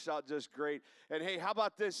 that works out just great. And, hey, how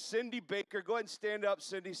about this? Cindy Baker, go ahead and stand up,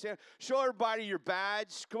 Cindy. Show everybody your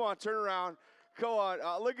badge. Come on, turn around. Come on,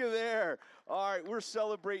 look at there. All right, we're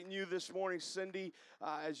celebrating you this morning, Cindy,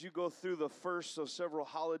 as you go through the first of several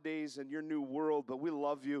holidays in your new world. But we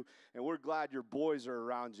love you, and we're glad your boys are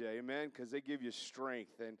around you, amen, because they give you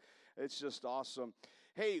strength, and it's just awesome.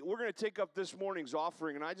 Hey, we're going to take up this morning's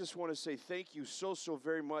offering, and I just want to say thank you so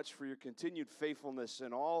very much for your continued faithfulness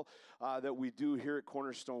in all that we do here at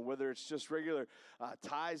Cornerstone, whether it's just regular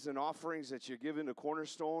tithes and offerings that you give into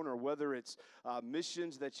Cornerstone, or whether it's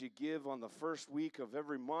missions that you give on the first week of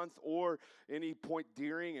every month, or any point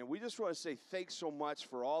during. And we just want to say thanks so much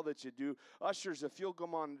for all that you do. Ushers, if you'll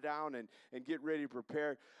come on down and get ready to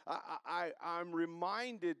prepare. I'm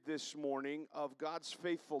reminded this morning of God's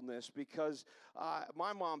faithfulness because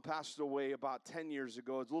my mom passed away about 10 years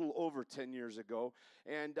ago. It's a little over 10 years ago.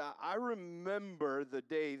 And I remember the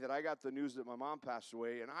day that I got the news that my mom passed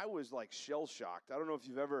away, and I was like shell-shocked. I don't know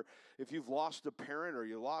if you've lost a parent, or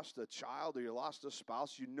you lost a child, or you lost a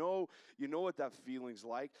spouse, you know what that feeling's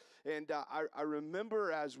like. And I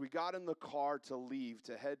remember as we got in the car to leave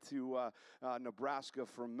to head to Nebraska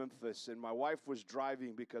from Memphis, and my wife was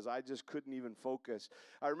driving because I just couldn't even focus.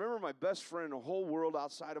 I remember my best friend in the whole world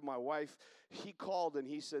outside of my wife, he called and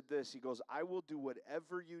he said this. He goes, "I will do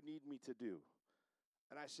whatever you need me to do."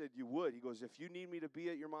 And I said, "You would?" He goes, "If you need me to be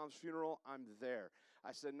at your mom's funeral, I'm there."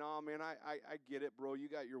 I said, "No, man, I get it, bro. You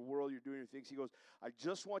got your world. You're doing your things." He goes, "I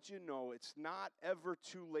just want you to know it's not ever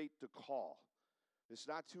too late to call. It's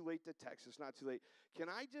not too late to text. It's not too late." Can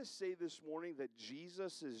I just say this morning that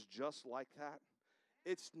Jesus is just like that?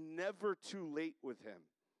 It's never too late with him.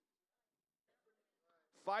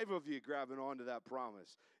 5 of you grabbing onto that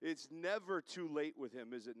promise. It's never too late with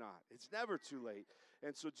him, is it not? It's never too late.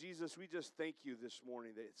 And so, Jesus, we just thank you this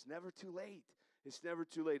morning that it's never too late. It's never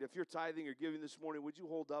too late. If you're tithing or giving this morning, would you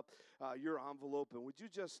hold up your envelope, and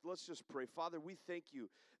let's just pray. Father, we thank you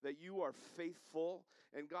that you are faithful,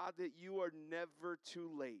 and God, that you are never too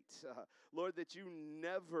late. Lord, that you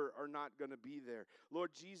never are not going to be there.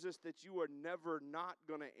 Lord Jesus, that you are never not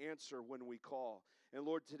going to answer when we call. And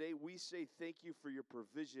Lord, today we say thank you for your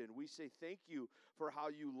provision. We say thank you for how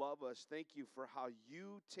you love us. Thank you for how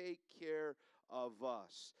you take care of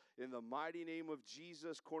us. In the mighty name of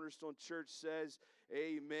Jesus, Cornerstone Church says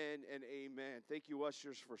amen and amen. Thank you,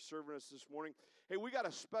 ushers, for serving us this morning. Hey, we got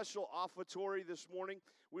a special offertory this morning.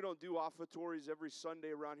 We don't do offertories every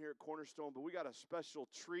Sunday around here at Cornerstone, but we got a special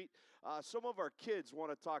treat. Some of our kids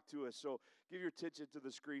want to talk to us, so give your attention to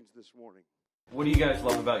the screens this morning. What do you guys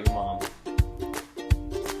love about your mom?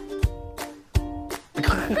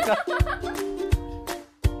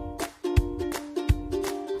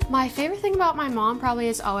 My favorite thing about my mom probably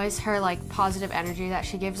is always her positive energy that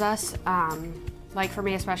she gives us. For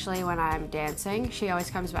me, especially when I'm dancing, she always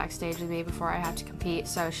comes backstage with me before I have to compete.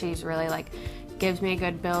 So she's really gives me a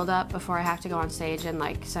good build up before I have to go on stage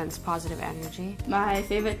and sends positive energy. My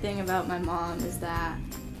favorite thing about my mom is that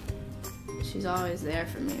she's always there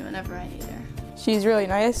for me whenever I need her. She's really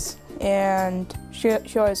nice, and she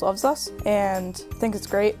always loves us, and I think it's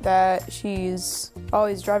great that she's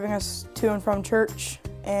always driving us to and from church,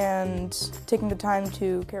 and taking the time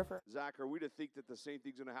to care for her. Zach, are we to think that the same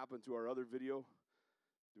thing's going to happen to our other video?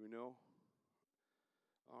 Do we know?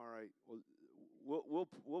 All right. Well,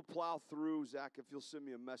 we'll plow through. Zach, if you'll send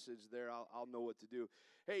me a message there, I'll know what to do.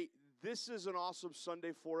 Hey, this is an awesome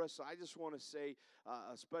Sunday for us. I just want to say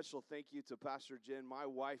a special thank you to Pastor Jen, my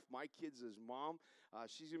wife, my kids' mom.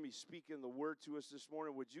 She's going to be speaking the word to us this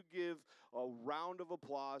morning. Would you give a round of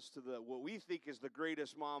applause to what we think is the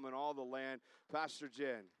greatest mom in all the land, Pastor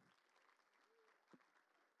Jen?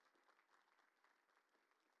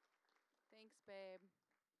 Thanks, babe.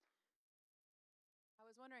 I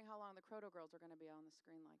was wondering how long the Croto girls are going to be on the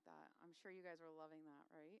screen like that. I'm sure you guys were loving that,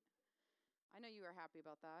 right? I know you were happy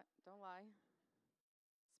about that. Don't lie.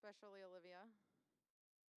 Especially Olivia.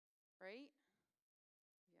 Right?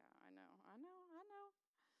 Yeah, I know.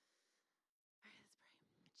 All right, let's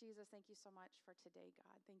pray. Jesus, thank you so much for today,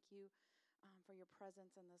 God. Thank you for your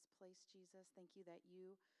presence in this place, Jesus. Thank you that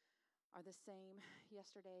you are the same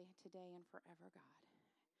yesterday, today, and forever, God.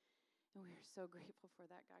 And we are so grateful for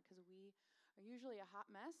that, God, because we are usually a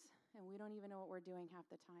hot mess, and we don't even know what we're doing half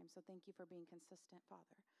the time. So thank you for being consistent,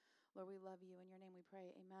 Father. Lord, we love you. In your name we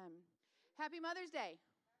pray. Amen. Happy Mother's Day.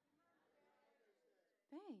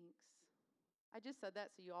 Thanks. I just said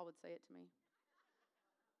that so you all would say it to me.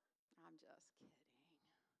 I'm just kidding.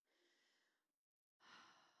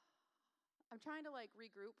 I'm trying to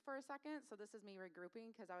regroup for a second. So this is me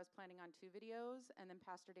regrouping because I was planning on 2 videos, and then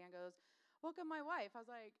Pastor Dan goes, "Welcome my wife." I was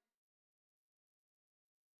like,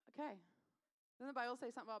 okay. Doesn't the Bible say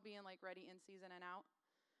something about being ready in season and out?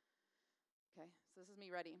 Okay, so this is me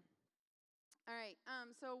ready. All right,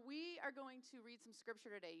 so we are going to read some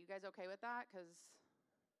scripture today. You guys okay with that? Because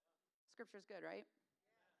scripture's good, right?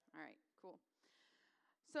 All right, cool.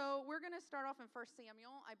 So we're going to start off in 1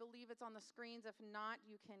 Samuel. I believe it's on the screens. If not,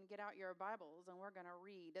 you can get out your Bibles, and we're going to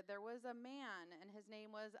read. There was a man, and his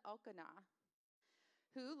name was Elkanah,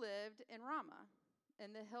 who lived in Ramah,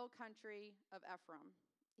 in the hill country of Ephraim.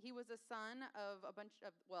 He was a son of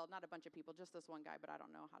not a bunch of people, just this one guy, but I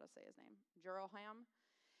don't know how to say his name, Jeroham,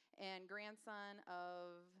 and grandson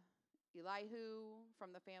of Elihu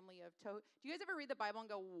from the family of Do you guys ever read the Bible and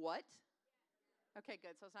go, what? Okay,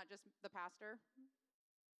 good. So it's not just the pastor?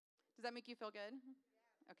 Does that make you feel good?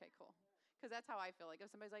 Okay, cool. Because that's how I feel. If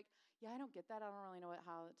somebody's like, yeah, I don't get that. I don't really know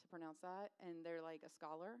how to pronounce that. And they're like a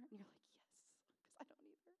scholar. And you're like, yes, because I don't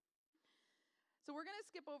either. So we're going to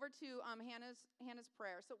skip over to Hannah's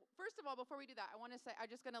prayer. So first of all, before we do that, I want to say,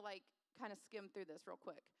 I'm just going to kind of skim through this real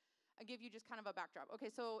quick. I'll give you just kind of a backdrop. Okay,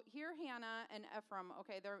 so here Hannah and Ephraim,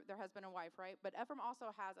 okay, they're husband and wife, right? But Ephraim also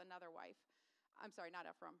has another wife. I'm sorry, not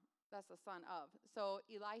Ephraim. That's the son of. So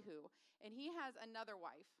Elihu. And he has another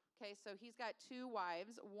wife. Okay, so he's got 2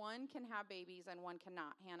 wives. One can have babies and one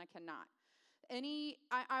cannot. Hannah cannot.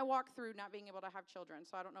 I walk through not being able to have children,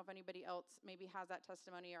 so I don't know if anybody else maybe has that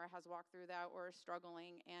testimony or has walked through that or is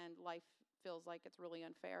struggling and life feels like it's really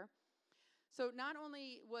unfair. So not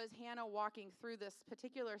only was Hannah walking through this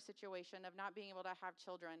particular situation of not being able to have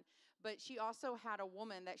children, but she also had a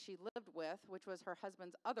woman that she lived with, which was her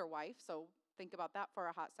husband's other wife. So think about that for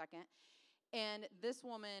a hot second. And this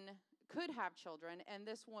woman could have children, and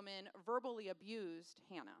this woman verbally abused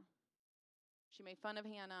Hannah. She made fun of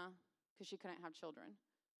Hannah because she couldn't have children.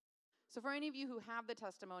 So for any of you who have the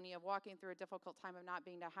testimony of walking through a difficult time of not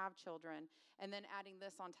being to have children, and then adding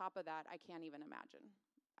this on top of that, I can't even imagine.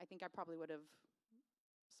 I think I probably would have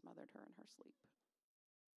smothered her in her sleep.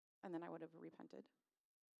 And then I would have repented,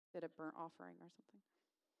 did a burnt offering or something.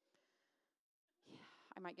 Yeah,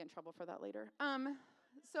 I might get in trouble for that later.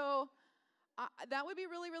 That would be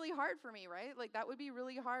really, really hard for me, right? That would be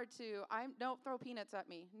really hard don't throw peanuts at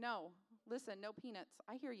me. No, listen, no peanuts.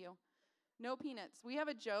 I hear you. No peanuts. We have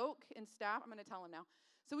a joke in staff. I'm going to tell him now.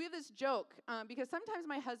 So we have this joke because sometimes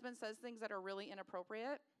my husband says things that are really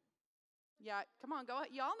inappropriate. Yeah, come on, go ahead.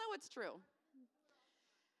 Y'all know it's true.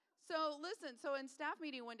 So listen, so in staff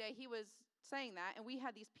meeting one day, he was saying that, and we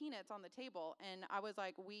had these peanuts on the table, and I was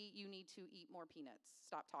like, you need to eat more peanuts.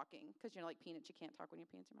 Stop talking, because peanuts, you can't talk when you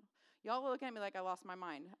have peanuts in your mouth. Y'all were looking at me like I lost my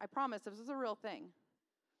mind. I promise this is a real thing.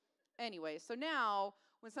 Anyway, so now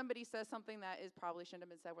when somebody says something that probably shouldn't have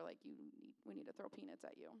been said, we're like, we need to throw peanuts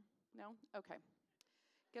at you. No? Okay.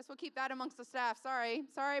 Guess we'll keep that amongst the staff. Sorry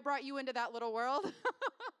I brought you into that little world.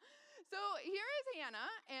 So here is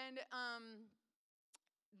Hannah, and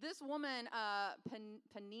this woman,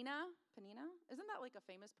 Penina, isn't that a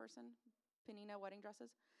famous person? Penina wedding dresses?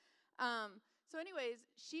 So anyways,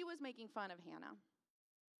 she was making fun of Hannah.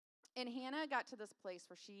 And Hannah got to this place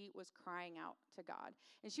where she was crying out to God.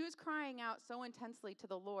 And she was crying out so intensely to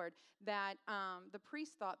the Lord that the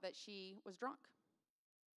priest thought that she was drunk.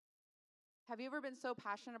 Have you ever been so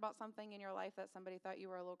passionate about something in your life that somebody thought you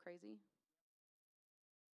were a little crazy?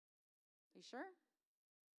 You sure?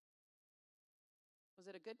 Was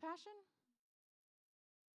it a good passion?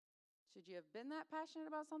 Should you have been that passionate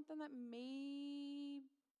about something that maybe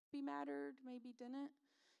mattered, maybe didn't?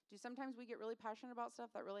 Do sometimes we get really passionate about stuff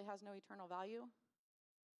that really has no eternal value?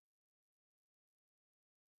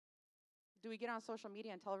 Do we get on social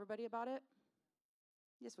media and tell everybody about it?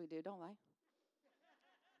 Yes, we do, don't lie.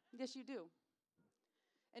 Yes, you do.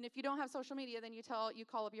 And if you don't have social media, then you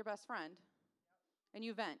call up your best friend and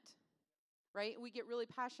you vent, right? We get really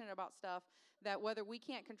passionate about stuff that whether we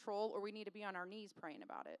can't control or we need to be on our knees praying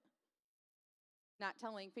about it. Not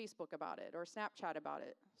telling Facebook about it or Snapchat about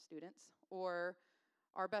it, students, or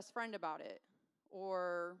our best friend about it,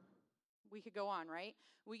 or we could go on, right?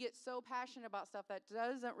 We get so passionate about stuff that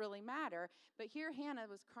doesn't really matter, but here Hannah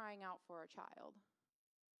was crying out for a child.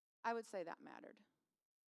 I would say that mattered.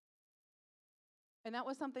 And that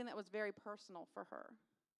was something that was very personal for her.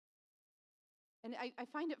 And I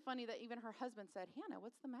find it funny that even her husband said, Hannah,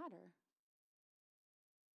 what's the matter?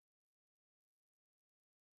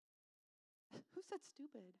 Who said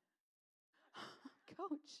stupid?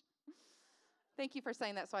 Coach. Thank you for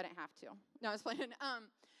saying that so I didn't have to. No, I was playing.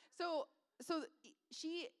 So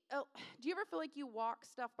she, do you ever feel like you walk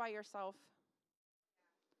stuff by yourself?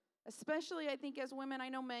 Especially, I think, as women. I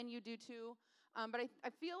know men, you do too. But I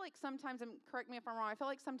feel like sometimes, and correct me if I'm wrong, I feel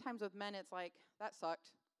like sometimes with men it's like, that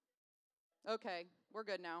sucked. Okay, we're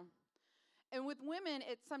good now. And with women,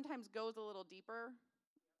 it sometimes goes a little deeper.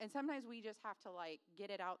 And sometimes we just have to, like, get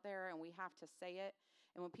it out there and we have to say it.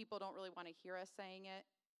 And when people don't really want to hear us saying it,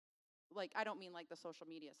 like, I don't mean like the social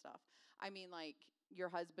media stuff. I mean like your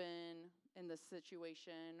husband in this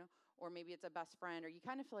situation, or maybe it's a best friend, or you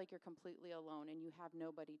kind of feel like you're completely alone and you have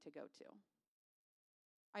nobody to go to.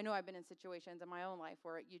 I know I've been in situations in my own life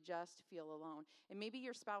where you just feel alone. And maybe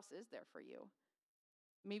your spouse is there for you.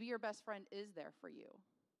 Maybe your best friend is there for you.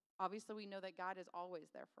 Obviously, we know that God is always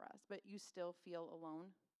there for us, but you still feel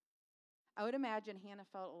alone. I would imagine Hannah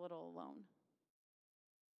felt a little alone.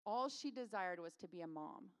 All she desired was to be a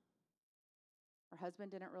mom. Her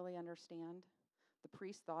husband didn't really understand. The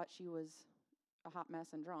priest thought she was a hot mess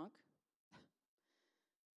and drunk,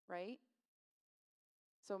 right?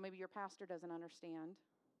 So maybe your pastor doesn't understand.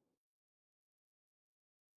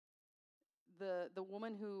 The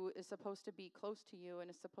woman who is supposed to be close to you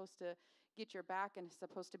and is supposed to get your back and is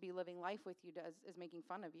supposed to be living life with you is making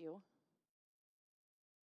fun of you.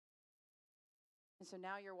 And so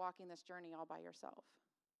now you're walking this journey all by yourself.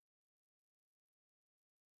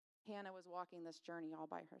 Hannah was walking this journey all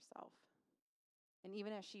by herself. And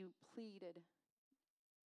even as she pleaded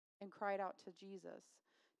and cried out to Jesus,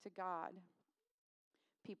 to God,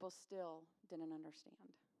 people still didn't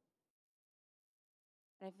understand.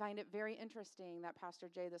 And I find it very interesting that Pastor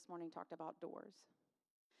Jay this morning talked about doors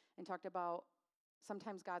and talked about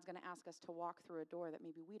sometimes God's going to ask us to walk through a door that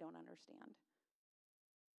maybe we don't understand.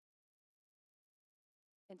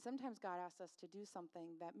 And sometimes God asks us to do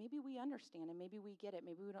something that maybe we understand and maybe we get it.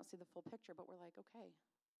 Maybe we don't see the full picture, but we're like, okay,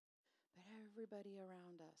 but everybody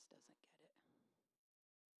around us doesn't get it.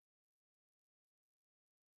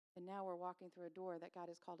 And now we're walking through a door that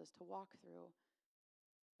God has called us to walk through,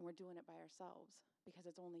 and we're doing it by ourselves because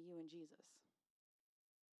it's only you and Jesus.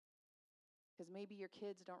 Because maybe your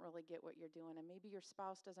kids don't really get what you're doing, and maybe your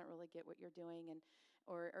spouse doesn't really get what you're doing, and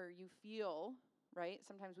or you feel, right?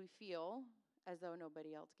 Sometimes we feel as though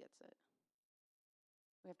nobody else gets it.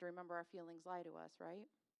 We have to remember our feelings lie to us, right?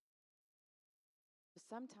 But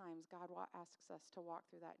sometimes God asks us to walk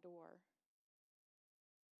through that door,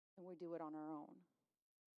 and we do it on our own.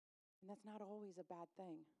 And that's not always a bad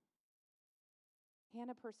thing.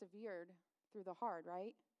 Hannah persevered through the hard,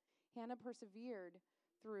 right? Hannah persevered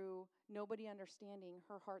through nobody understanding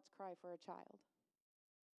her heart's cry for a child.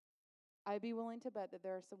 I'd be willing to bet that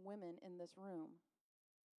there are some women in this room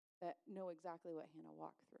that know exactly what Hannah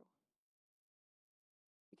walked through.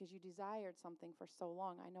 Because you desired something for so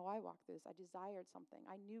long. I know I walked through this. I desired something.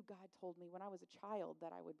 I knew God told me when I was a child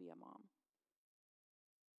that I would be a mom.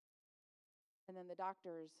 And then the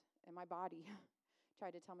doctors and my body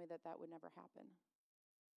tried to tell me that that would never happen.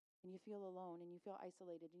 And you feel alone and you feel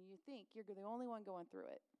isolated and you think you're the only one going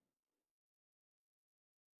through it.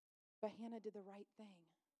 But Hannah did the right thing.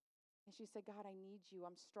 And she said, God, I need you.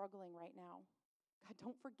 I'm struggling right now. God,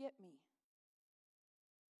 don't forget me.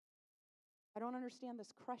 I don't understand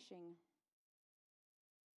this crushing.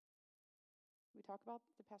 Did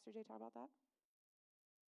Pastor Jay talk about that?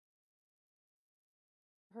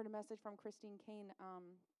 I heard a message from Christine Kane,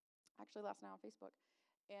 actually last night on Facebook.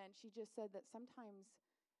 And she just said that sometimes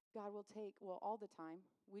God will take, well, all the time,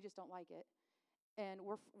 we just don't like it, and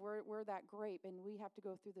we're that grape, and we have to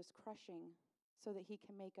go through this crushing so that he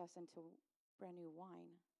can make us into brand new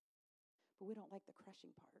wine. But we don't like the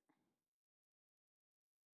crushing part.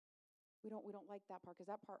 We don't like that part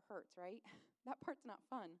because that part hurts, right? That part's not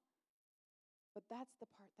fun. But that's the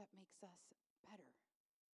part that makes us better.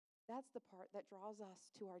 That's the part that draws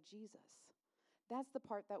us to our Jesus. That's the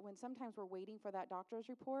part that when sometimes we're waiting for that doctor's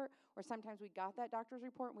report, or sometimes we got that doctor's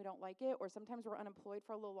report and we don't like it, or sometimes we're unemployed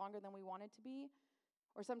for a little longer than we wanted to be,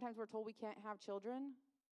 or sometimes we're told we can't have children,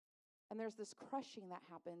 and there's this crushing that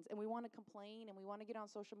happens, and we want to complain, and we want to get on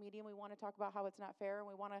social media, and we want to talk about how it's not fair, and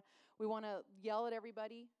we want to yell at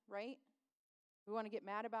everybody, right? We want to get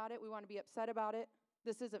mad about it. We want to be upset about it.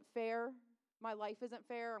 This isn't fair. My life isn't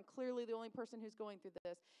fair. I'm clearly the only person who's going through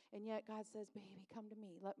this. And yet God says, baby, come to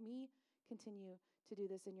me. Let me continue to do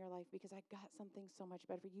this in your life because I got something so much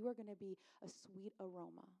better for you. You are going to be a sweet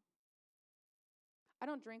aroma. I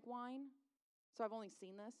don't drink wine, so I've only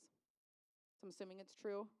seen this. So I'm assuming it's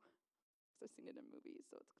true. Because I've seen it in movies,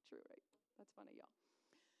 so it's true, right? That's funny, y'all.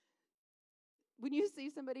 When you see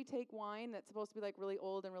somebody take wine that's supposed to be like really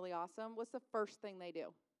old and really awesome, what's the first thing they do?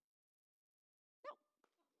 No.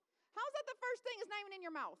 How's that the first thing? It's not even in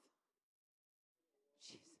your mouth.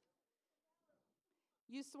 Jeez.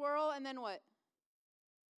 You swirl and then what?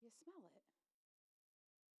 You smell it.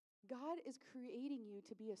 God is creating you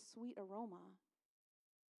to be a sweet aroma,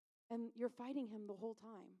 and you're fighting him the whole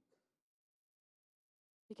time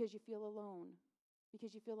because you feel alone,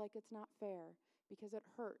 because you feel like it's not fair, because it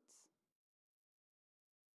hurts.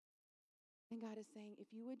 And God is saying, if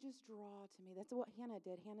you would just draw to me. That's what Hannah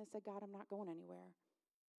did. Hannah said, God, I'm not going anywhere.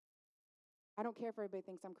 I don't care if everybody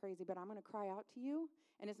thinks I'm crazy, but I'm going to cry out to you.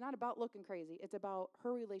 And it's not about looking crazy. It's about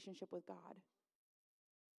her relationship with God.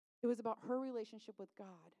 It was about her relationship with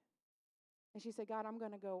God. And she said, God, I'm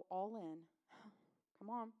going to go all in. Come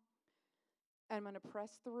on. And I'm going to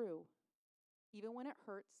press through. Even when it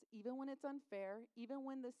hurts, even when it's unfair, even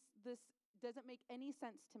when this doesn't make any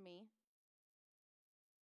sense to me.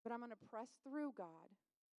 But I'm going to press through, God,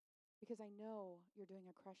 because I know you're doing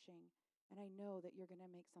a crushing, and I know that you're going to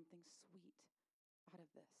make something sweet out of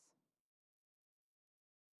this.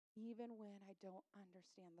 Even when I don't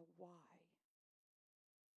understand the why,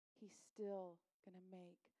 he's still going to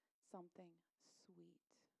make something sweet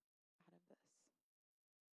out of this.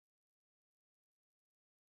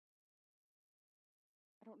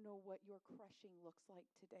 I don't know what your crushing looks like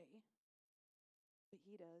today, but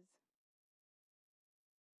he does.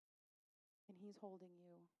 And he's holding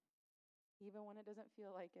you. Even when it doesn't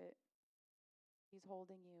feel like it, he's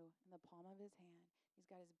holding you in the palm of his hand. He's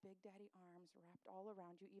got his big daddy arms wrapped all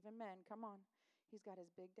around you. Even men, come on. He's got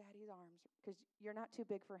his big daddy's arms because you're not too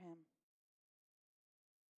big for him.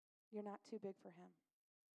 You're not too big for him.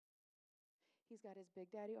 He's got his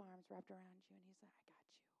big daddy arms wrapped around you, and he's like, I got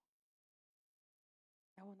you.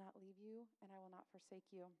 I will not leave you, and I will not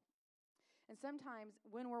forsake you. And sometimes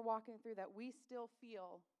when we're walking through that, we still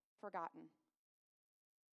feel forgotten,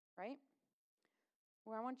 right?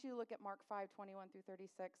 Well, I want you to look at Mark 5:21 through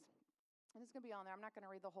 36. And it's going to be on there. I'm not going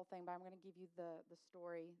to read the whole thing, but I'm going to give you the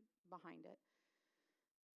story behind it.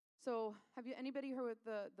 So have you anybody heard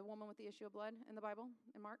of the woman with the issue of blood in the Bible,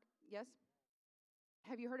 in Mark? Yes?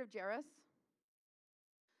 Have you heard of Jairus?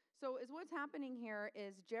 So what's happening here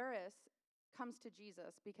is Jairus comes to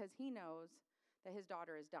Jesus because he knows that his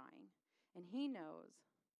daughter is dying. And he knows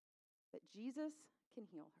that Jesus can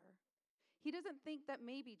heal her. He doesn't think that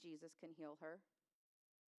maybe Jesus can heal her.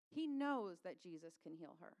 He knows that Jesus can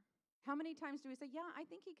heal her. How many times do we say, yeah, I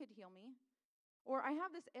think he could heal me? Or I have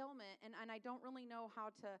this ailment and I don't really know how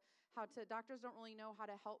to, doctors don't really know how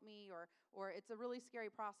to help me, or it's a really scary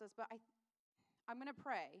process, but I'm going to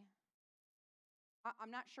pray. I'm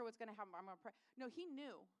not sure what's going to happen, but I'm going to pray. No, he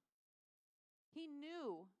knew. He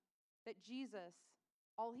knew that Jesus,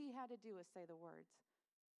 all he had to do was say the words,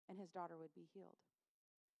 and his daughter would be healed.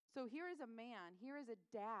 So here is a man, here is a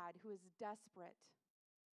dad who is desperate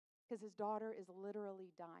because his daughter is literally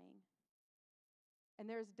dying. And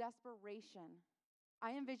there's desperation.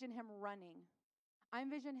 I envision him running. I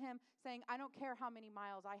envision him saying, I don't care how many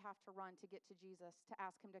miles I have to run to get to Jesus, to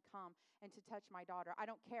ask him to come and to touch my daughter. I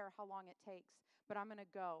don't care how long it takes, but I'm going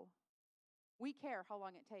to go. We care how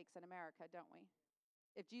long it takes in America, don't we?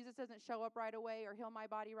 If Jesus doesn't show up right away or heal my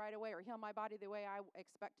body right away or heal my body the way I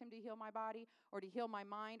expect him to heal my body or to heal my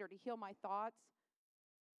mind or to heal my thoughts,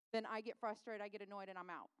 then I get frustrated, I get annoyed, and I'm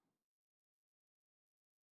out.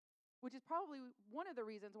 Which is probably one of the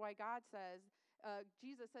reasons why God says,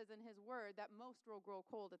 Jesus says in his word that most will grow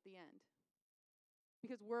cold at the end.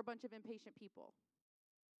 Because we're a bunch of impatient people.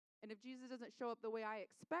 And if Jesus doesn't show up the way I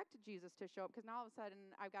expect Jesus to show up, because now all of a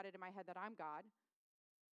sudden I've got it in my head that I'm God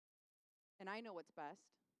and I know what's best,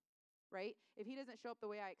 right? If he doesn't show up the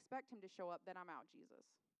way I expect him to show up, then I'm out, Jesus.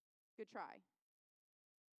 Good try,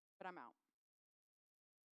 but I'm out.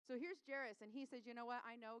 So here's Jairus, and he says, you know what?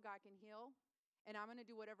 I know God can heal, and I'm going to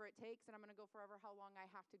do whatever it takes, and I'm going to go forever how long I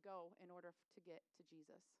have to go in order to get to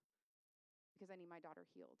Jesus, because I need my daughter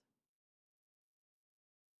healed.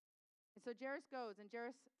 And so Jairus goes, and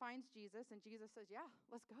Jairus finds Jesus, and Jesus says, yeah,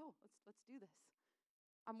 let's go. Let's do this.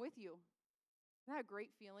 I'm with you. Isn't that a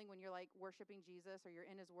great feeling when you're like worshiping Jesus or you're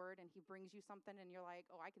in his word and he brings you something and you're like,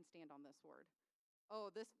 oh, I can stand on this word. Oh,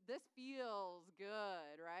 this feels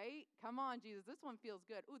good, right? Come on, Jesus. This one feels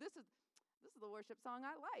good. Ooh, this is the worship song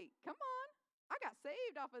I like. Come on. I got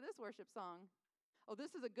saved off of this worship song. Oh,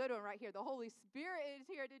 this is a good one right here. The Holy Spirit is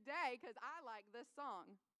here today because I like this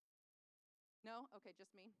song. No? Okay,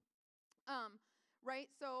 just me. Right?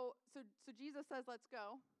 So Jesus says, let's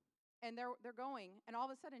go. And they're going. And all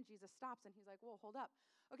of a sudden, Jesus stops, and he's like, whoa, hold up.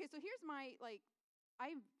 Okay, so here's my,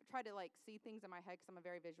 I try to, see things in my head because I'm a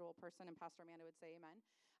very visual person, and Pastor Amanda would say amen.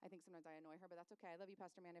 I think sometimes I annoy her, but that's okay. I love you,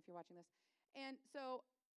 Pastor Amanda, if you're watching this. And so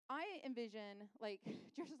I envision,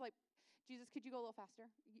 Jesus is like, Jesus, could you go a little faster?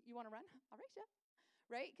 You want to run? I'll race you.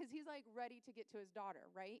 Right? Because he's, ready to get to his daughter,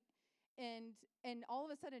 right? And all of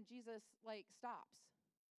a sudden, Jesus, stops.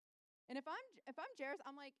 And if I'm Jairus,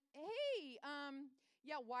 I'm like, hey,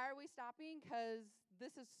 yeah, why are we stopping? Because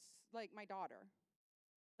this is, my daughter.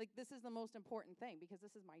 This is the most important thing because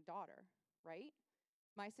this is my daughter, right?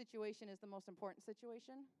 My situation is the most important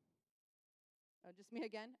situation. Oh, just me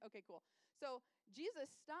again? Okay, cool. So Jesus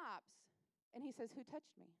stops, and he says, who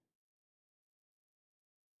touched me?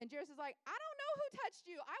 And Jairus is like, I don't know who touched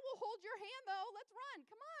you. I will hold your hand, though. Let's run.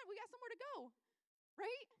 Come on, we got somewhere to go,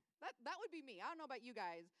 right? That would be me. I don't know about you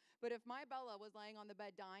guys, but if my Bella was laying on the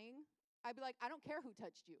bed dying, I'd be like, I don't care who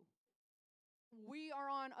touched you. We are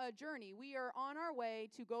on a journey. We are on our way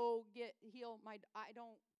to go heal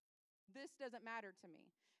this doesn't matter to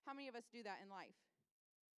me. How many of us do that in life?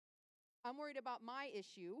 I'm worried about my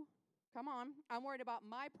issue. Come on. I'm worried about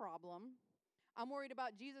my problem. I'm worried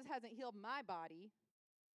about Jesus hasn't healed my body.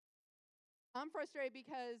 I'm frustrated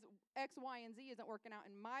because X, Y, and Z isn't working out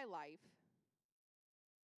in my life.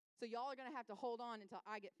 So y'all are going to have to hold on until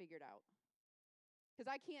I get figured out. Because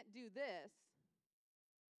I can't do this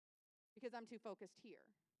because I'm too focused here.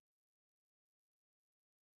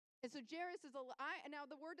 And so Jairus is now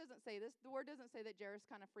the word doesn't say this. The word doesn't say that Jairus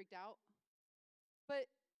kind of freaked out.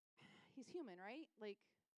 But he's human, right?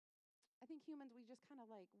 I think humans, we just kind of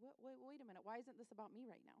wait a minute. Why isn't this about me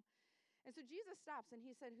right now? And so Jesus stops and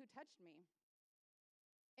he said, who touched me?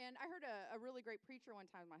 And I heard a really great preacher one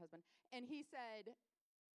time with my husband. And he said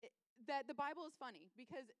that the Bible is funny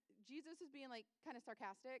because Jesus is being kind of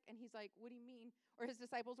sarcastic. And he's like, what do you mean? Or his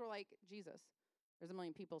disciples were like, Jesus, there's a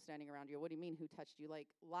million people standing around you. What do you mean who touched you?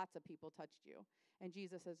 Lots of people touched you. And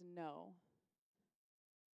Jesus says, no.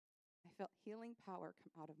 I felt healing power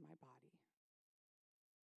come out of my body.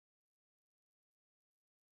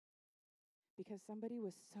 Because somebody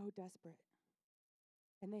was so desperate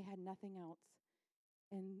and they had nothing else.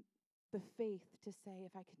 And the faith to say,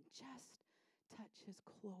 if I can just touch his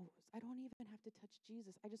clothes, I don't even have to touch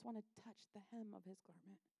Jesus. I just want to touch the hem of his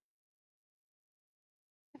garment.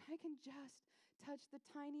 If I can just touch the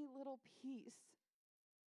tiny little piece,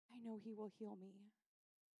 I know he will heal me.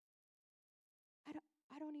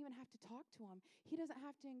 I don't even have to talk to him. He doesn't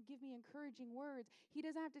have to give me encouraging words. He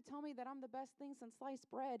doesn't have to tell me that I'm the best thing since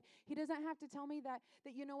sliced bread. He doesn't have to tell me that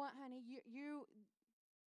you know what, honey,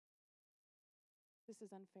 this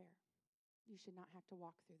is unfair. You should not have to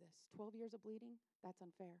walk through this. 12 years of bleeding, that's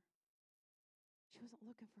unfair. She wasn't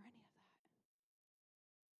looking for any of that.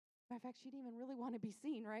 Matter of fact, she didn't even really want to be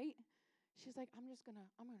seen, right? She's like, I'm gonna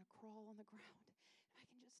crawl on the ground. If I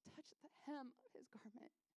can just touch the hem of his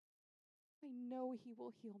garment, I know he will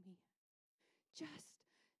heal me. Just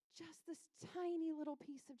this tiny little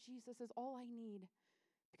piece of Jesus is all I need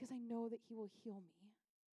because I know that he will heal me.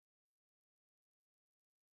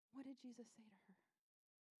 What did Jesus say to her?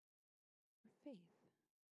 Your faith.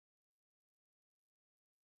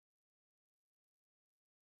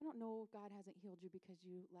 I don't know if God hasn't healed you because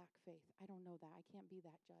you lack faith. I don't know that. I can't be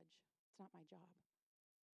that judge. It's not my job.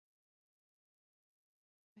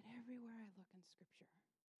 But everywhere I look in Scripture,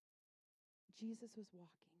 Jesus was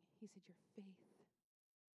walking. He said, your faith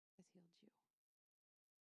has healed you.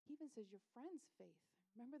 He even says, your friend's faith.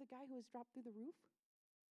 Remember the guy who was dropped through the roof?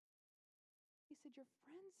 He said, your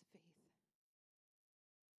friend's faith.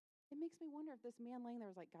 It makes me wonder if this man laying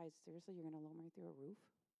there was like, guys, seriously, you're going to lower me through a roof?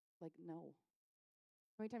 No.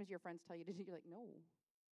 How many times do your friends tell you to do? You're like, no.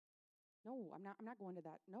 No, I'm not going to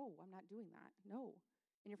that. No, I'm not doing that. No.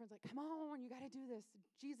 And your friend's like, come on, you got to do this.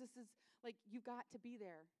 Jesus is like, you got to be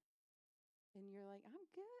there. And you're like, I'm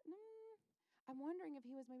good. I'm wondering if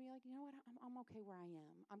he was maybe like, you know what, I'm okay where I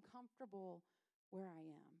am. I'm comfortable where I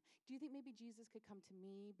am. Do you think maybe Jesus could come to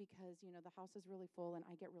me because, the house is really full and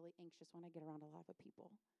I get really anxious when I get around a lot of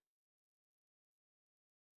people?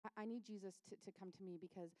 I need Jesus to come to me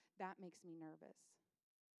because that makes me nervous.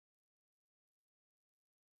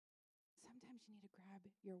 Sometimes you need to grab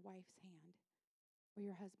your wife's hand or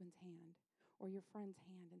your husband's hand or your friend's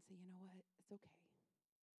hand and say, you know what, it's okay.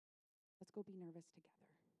 Let's go be nervous together.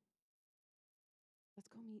 Let's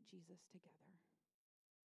go meet Jesus together.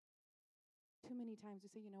 Too many times we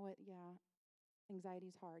say, you know what, yeah,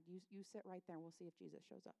 anxiety's hard. You sit right there and we'll see if Jesus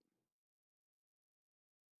shows up.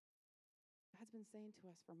 God's been saying to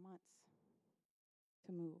us for months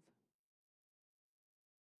to move.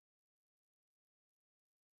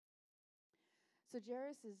 So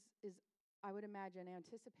Jairus is I would imagine,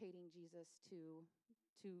 anticipating Jesus to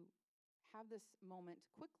have this moment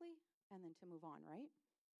quickly and then to move on, right?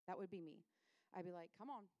 That would be me. I'd be like, come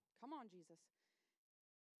on, Jesus.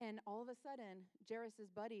 And all of a sudden, Jairus'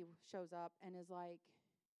 buddy shows up and is like,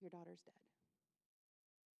 your daughter's dead.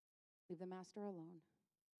 Leave the master alone.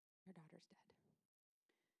 Your daughter's dead.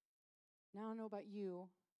 Now, I don't know about you,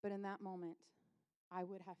 but in that moment, I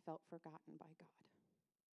would have felt forgotten by God.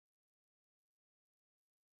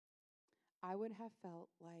 I would have felt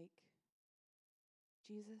like,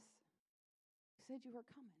 Jesus, you said you were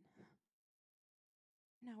coming.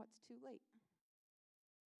 Now it's too late.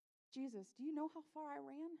 Jesus, do you know how far I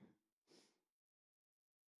ran?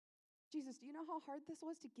 Jesus, do you know how hard this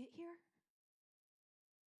was to get here?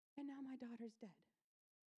 And now my daughter's dead.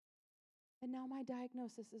 And now my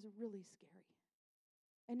diagnosis is really scary.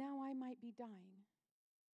 And now I might be dying.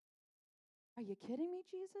 Are you kidding me,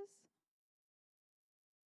 Jesus?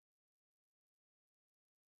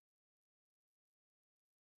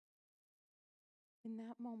 In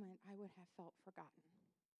that moment, I would have felt forgotten.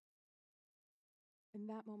 In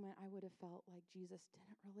that moment, I would have felt like Jesus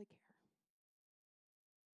didn't really care.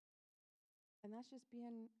 And that's just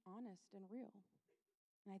being honest and real.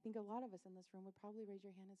 And I think a lot of us in this room would probably raise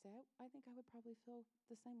your hand and say, I think I would probably feel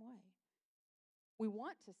the same way. We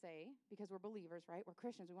want to say, because we're believers, right? We're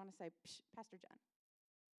Christians, we want to say, Pastor Jen.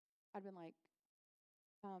 I'd been like,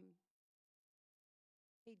 hey,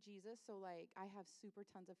 Jesus, so like I have super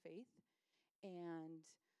tons of faith. And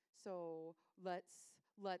so let's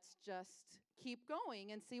just keep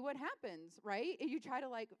going and see what happens, right? And you try to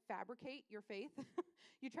like fabricate your faith.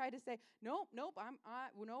 You try to say, nope, we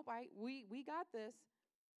got this.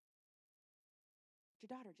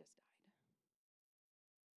 Your daughter just died.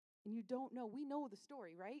 And you don't know. We know the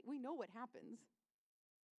story, right? We know what happens.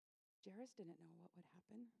 Jairus didn't know what would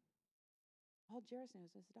happen. All Jairus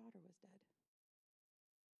knows is his daughter was dead.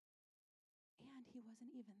 And he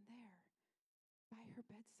wasn't even there by her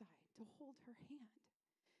bedside to hold her hand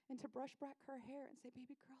and to brush back her hair and say,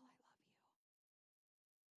 baby girl, I love you.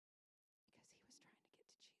 Because he was trying to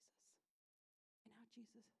get to Jesus. And now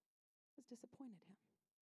Jesus has disappointed him.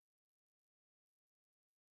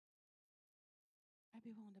 I'd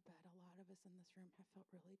be willing to bet a lot of us in this room have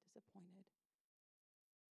felt really disappointed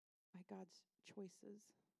by God's choices.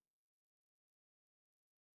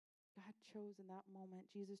 God chose in that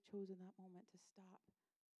moment, Jesus chose in that moment to stop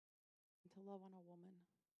and to love on a woman.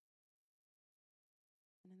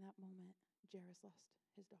 And in that moment, Jairus lost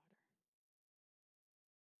his daughter.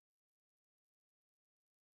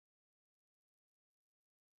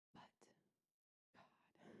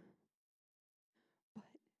 But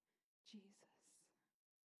Jesus,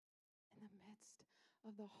 in the midst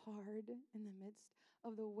of the hard, in the midst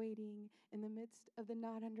of the waiting, in the midst of the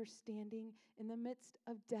not understanding, in the midst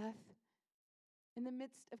of death, in the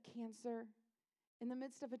midst of cancer, in the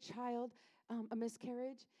midst of a child, a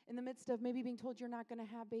miscarriage, in the midst of maybe being told you're not going to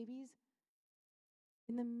have babies,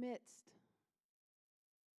 in the midst,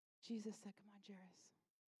 Jesus said, come on, Jairus.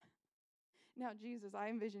 Now, Jesus, I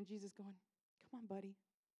envision Jesus going, come on, buddy.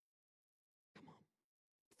 Come on.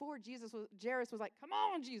 Before Jairus was like, come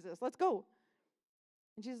on, Jesus, let's go.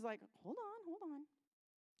 And Jesus is like, hold on.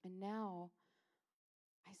 And now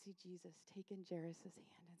I see Jesus taking Jairus' hand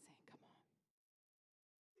and saying, come on.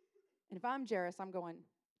 And if I'm Jairus, I'm going,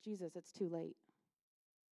 Jesus, it's too late.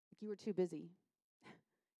 Like you were too busy.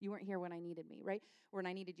 You weren't here when I needed me, right? When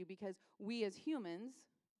I needed you, because we as humans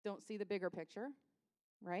don't see the bigger picture,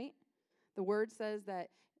 right? The word says that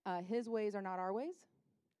his ways are not our ways,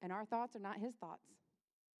 and our thoughts are not his thoughts.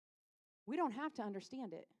 We don't have to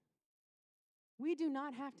understand it. We do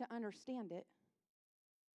not have to understand it.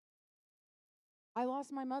 I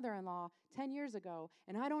lost my mother-in-law 10 years ago,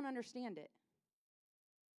 and I don't understand it.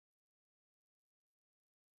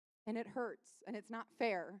 And it hurts, and it's not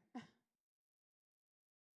fair.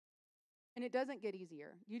 And it doesn't get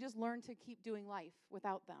easier. You just learn to keep doing life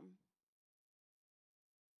without them.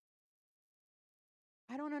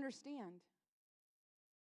 I don't understand.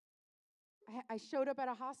 I showed up at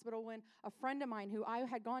a hospital when a friend of mine who I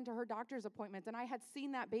had gone to her doctor's appointments, and I had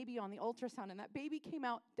seen that baby on the ultrasound, and that baby came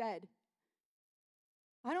out dead.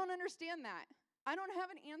 I don't understand that. I don't have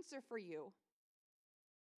an answer for you.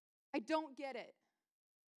 I don't get it.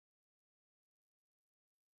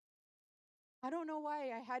 I don't know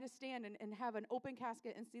why I had to stand and have an open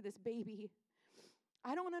casket and see this baby.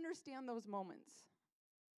 I don't understand those moments.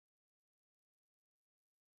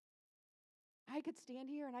 I could stand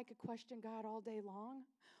here and I could question God all day long,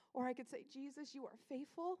 or I could say, Jesus, you are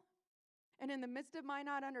faithful. And in the midst of my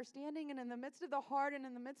not understanding, and in the midst of the hard, and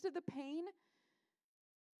in the midst of the pain,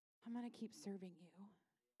 I'm going to keep serving you,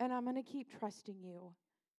 and I'm going to keep trusting you,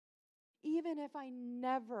 even if I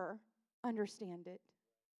never understand it.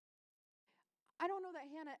 I don't know that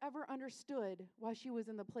Hannah ever understood why she was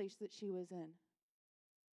in the place that she was in.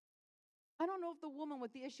 I don't know if the woman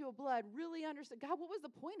with the issue of blood really understood, God, what was the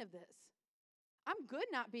point of this? I'm good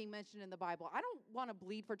not being mentioned in the Bible. I don't want to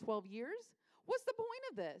bleed for 12 years. What's the point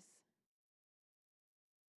of this?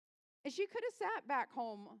 And she could have sat back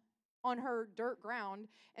home on her dirt ground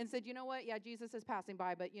and said, you know what? Yeah, Jesus is passing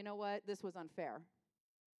by, but you know what? This was unfair.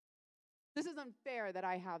 This is unfair that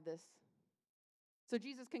I have this. So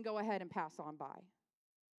Jesus can go ahead and pass on by.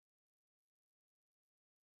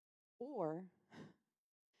 Or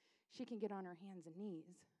she can get on her hands and knees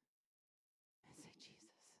and say,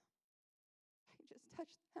 Jesus, if I can just touch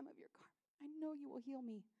the hem of your garment, I know you will heal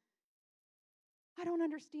me. I don't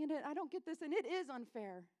understand it. I don't get this, and it is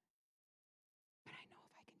unfair. But I know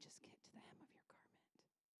if I can just get to the hem of your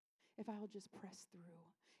garment, if I will just press through,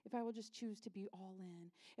 if I will just choose to be all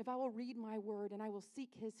in, if I will read my word and I will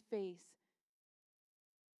seek his face,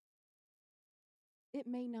 it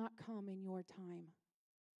may not come in your time.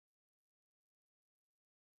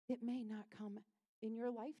 It may not come in your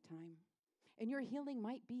lifetime. And your healing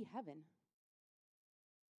might be heaven.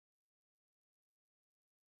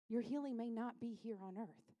 Your healing may not be here on earth.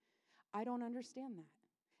 I don't understand that.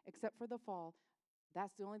 Except for the fall.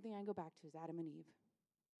 That's the only thing I can go back to is Adam and Eve.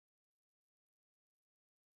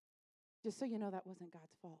 Just so you know, that wasn't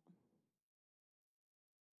God's fault.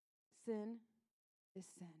 Sin is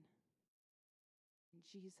sin. And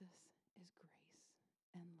Jesus is grace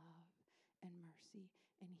and love and mercy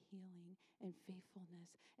and healing and faithfulness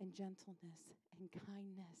and gentleness and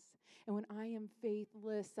kindness. And when I am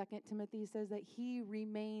faithless, 2 Timothy says that he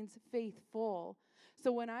remains faithful.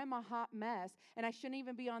 So when I'm a hot mess and I shouldn't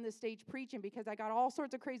even be on this stage preaching because I got all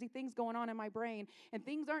sorts of crazy things going on in my brain and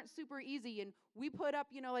things aren't super easy and we put up,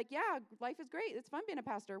 yeah, life is great. It's fun being a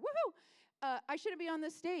pastor. Woohoo! I shouldn't be on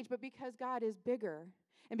this stage, but because God is bigger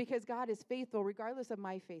and because God is faithful regardless of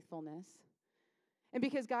my faithfulness, and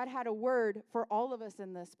because God had a word for all of us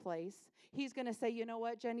in this place, he's going to say, you know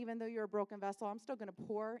what, Jen, even though you're a broken vessel, I'm still going to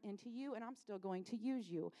pour into you, and I'm still going to use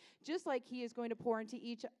you. Just like he is going to pour into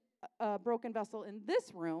each broken vessel in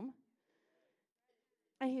this room.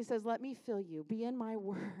 And he says, let me fill you. Be in my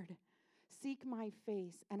word. Seek my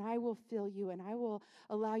face, and I will fill you, and I will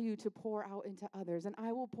allow you to pour out into others, and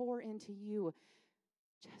I will pour into you.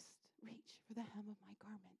 Just reach for the hem of my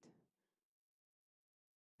garment.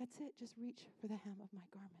 That's it. Just reach for the hem of my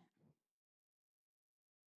garment.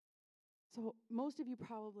 So most of you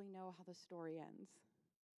probably know how the story ends.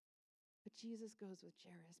 But Jesus goes with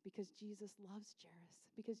Jairus because Jesus loves Jairus,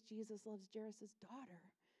 because Jesus loves Jairus' daughter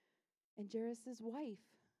and Jairus' wife.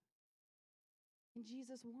 And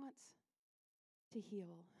Jesus wants to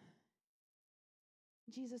heal.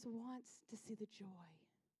 Jesus wants to see the joy.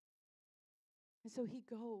 And so he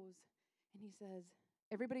goes and he says,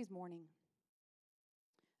 everybody's mourning.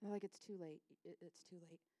 And they're like, it's too late. It's too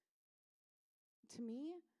late. To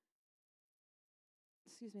me,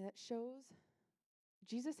 that shows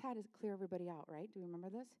Jesus had to clear everybody out, right? Do you remember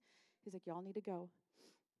this? He's like, y'all need to go.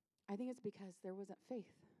 I think it's because there wasn't faith.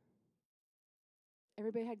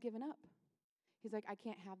 Everybody had given up. He's like, I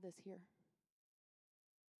can't have this here.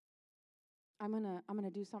 I'm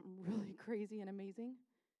gonna do something really crazy and amazing,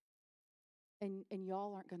 and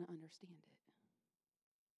y'all aren't gonna understand it.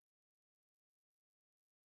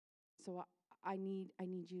 So I need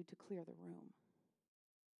you to clear the room.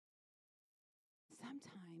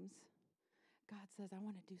 Sometimes God says, I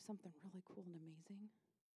want to do something really cool and amazing.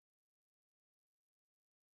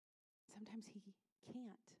 Sometimes he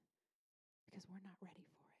can't because we're not ready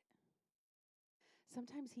for it.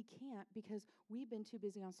 Sometimes he can't because we've been too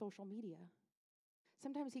busy on social media.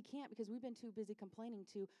 Sometimes he can't because we've been too busy complaining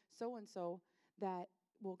to so-and-so that,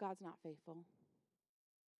 well, God's not faithful.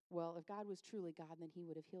 Well, if God was truly God, then he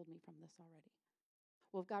would have healed me from this already.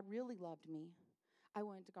 Well, if God really loved me, I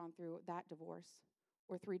wouldn't have gone through that divorce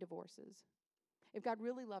or 3 divorces. If God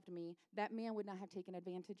really loved me, that man would not have taken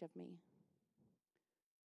advantage of me.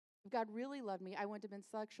 If God really loved me, I wouldn't have been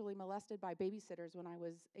sexually molested by babysitters when I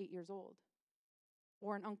was 8 years old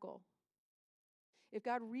or an uncle. If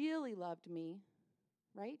God really loved me,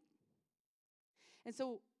 right? And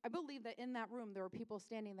so I believe that in that room, there were people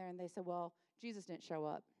standing there and they said, well, Jesus didn't show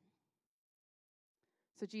up,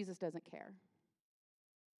 so Jesus doesn't care.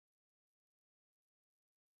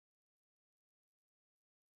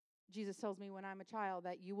 Jesus tells me when I'm a child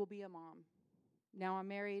that you will be a mom. Now I'm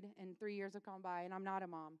married and 3 years have gone by and I'm not a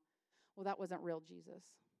mom. Well, that wasn't real Jesus.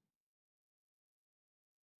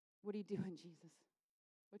 What are you doing, Jesus?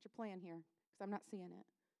 What's your plan here? Because I'm not seeing it.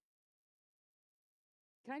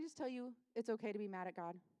 Can I just tell you, it's okay to be mad at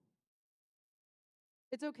God.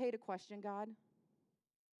 It's okay to question God.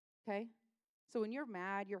 Okay? So when you're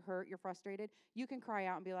mad, you're hurt, you're frustrated, you can cry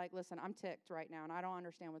out and be like, listen, I'm ticked right now and I don't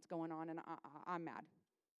understand what's going on and I'm mad.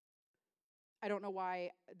 I don't know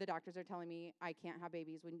why the doctors are telling me I can't have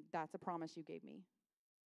babies when that's a promise you gave me.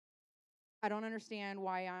 I don't understand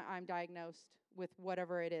why I'm diagnosed with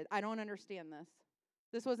whatever it is. I don't understand this.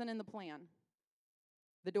 This wasn't in the plan.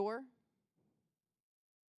 The door.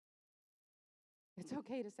 It's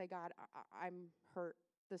okay to say, God, I'm hurt.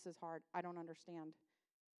 This is hard. I don't understand.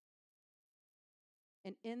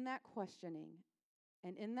 And in that questioning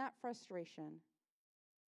and in that frustration,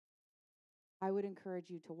 I would encourage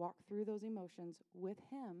you to walk through those emotions with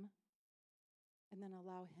him and then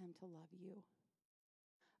allow him to love you.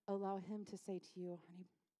 Allow him to say to you, honey,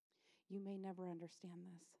 you may never understand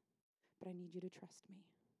this, but I need you to trust me.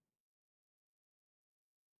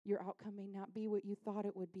 Your outcome may not be what you thought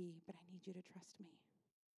it would be, but I need you to trust me.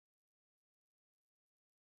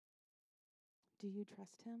 Do you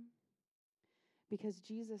trust him? Because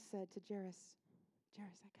Jesus said to Jairus,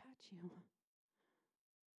 Jairus, I got you.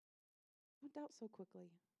 Don't doubt so quickly.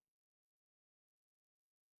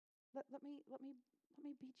 Let me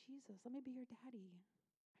be Jesus. Let me be your daddy.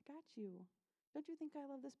 I got you. Don't you think I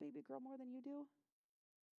love this baby girl more than you do?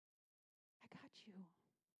 I got you.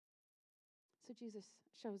 So Jesus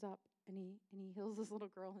shows up and he heals this little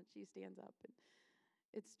girl and she stands up and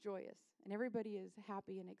it's joyous and everybody is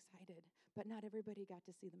happy and excited, but not everybody got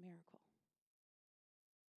to see the miracle.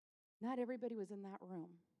 Not everybody was in that room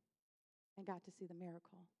and got to see the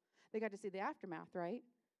miracle. They got to see the aftermath, right?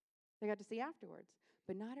 They got to see afterwards,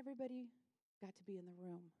 but not everybody got to be in the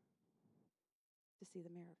room to see the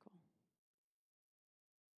miracle.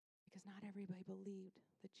 Because not everybody believed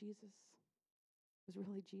that Jesus was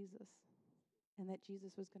really Jesus and that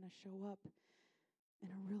Jesus was going to show up in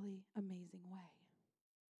a really amazing way.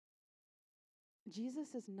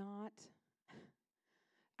 Jesus is not,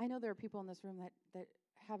 I know there are people in this room that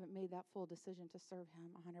haven't made that full decision to serve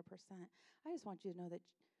him 100%. I just want you to know that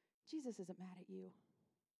Jesus isn't mad at you.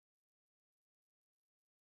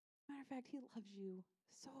 Matter of fact, he loves you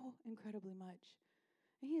so incredibly much.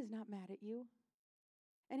 And he is not mad at you.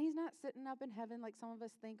 And he's not sitting up in heaven like some of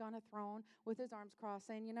us think on a throne with his arms crossed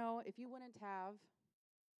saying, you know, if you wouldn't have,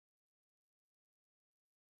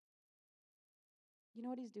 you know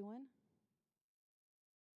what he's doing?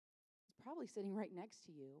 He's probably sitting right next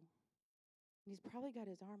to you. And he's probably got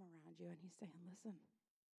his arm around you and he's saying, listen,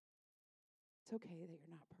 it's okay that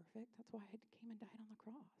you're not perfect. That's why I came and died on the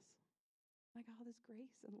cross. I got all this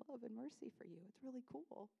grace and love and mercy for you. It's really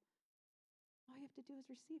cool. All you have to do is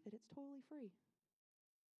receive it. It's totally free.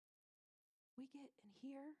 We get in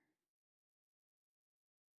here.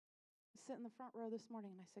 I sit in the front row this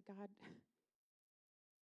morning and I said, God,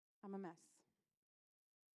 I'm a mess.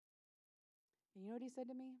 And you know what he said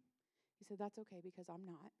to me? He said, that's okay because I'm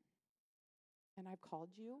not. And I've called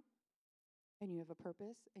you and you have a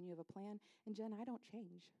purpose and you have a plan. And Jen, I don't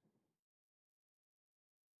change.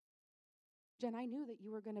 Jen, I knew that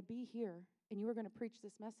you were going to be here and you were going to preach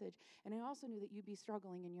this message. And I also knew that you'd be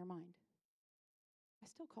struggling in your mind. I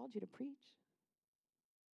still called you to preach.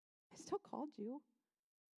 I still called you.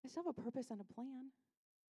 I still have a purpose and a plan.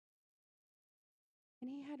 And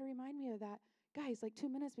he had to remind me of that. Guys, like 2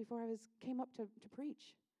 minutes before I came up to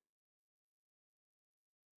preach.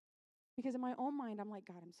 Because in my own mind, I'm like,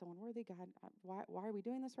 God, I'm so unworthy. God, why are we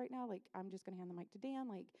doing this right now? Like, I'm just going to hand the mic to Dan.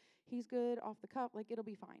 Like, he's good, off the cuff. Like, it'll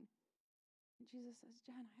be fine. And Jesus says,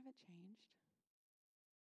 Jen, I haven't changed.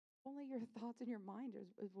 Only your thoughts in your mind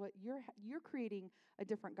is what you're creating a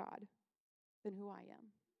different God than who I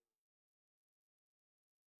am.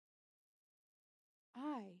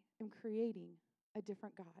 I am creating a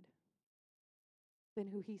different God than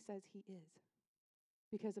who he says he is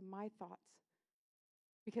because of my thoughts,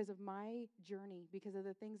 because of my journey, because of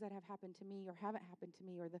the things that have happened to me or haven't happened to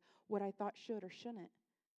me, or what I thought should or shouldn't.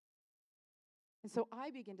 And so I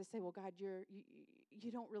begin to say, well, God,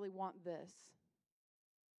 you don't really want this.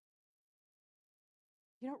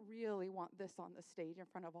 You don't really want this on the stage in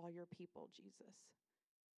front of all your people, Jesus.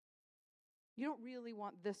 You don't really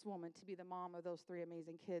want this woman to be the mom of those 3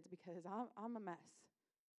 amazing kids because I'm a mess.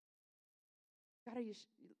 God,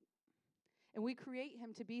 and we create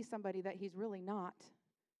him to be somebody that he's really not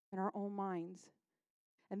in our own minds.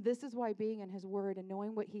 And this is why being in his word and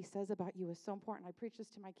knowing what he says about you is so important. I preach this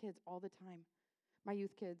to my kids all the time, my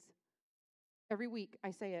youth kids. Every week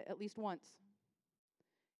I say it at least once.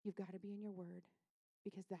 You've got to be in your word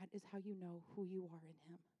because that is how you know who you are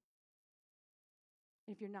in him.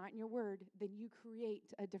 And if you're not in your word, then you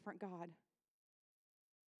create a different God.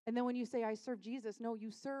 And then when you say, I serve Jesus, no, you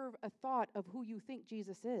serve a thought of who you think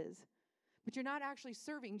Jesus is. But you're not actually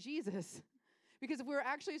serving Jesus. Because if we were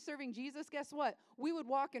actually serving Jesus, guess what? We would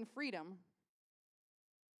walk in freedom.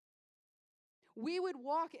 We would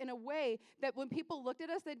walk in a way that when people looked at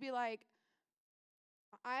us, they'd be like,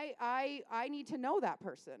 I need to know that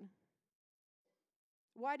person.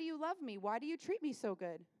 Why do you love me? Why do you treat me so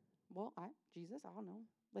good? Well, Jesus, I don't know.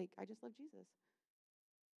 Like, I just love Jesus.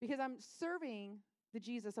 Because I'm serving the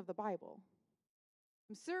Jesus of the Bible.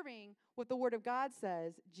 I'm serving what the Word of God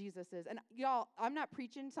says Jesus is. And y'all, I'm not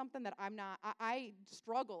preaching something that I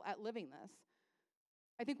struggle at living this.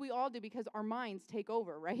 I think we all do because our minds take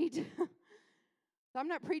over, right? So I'm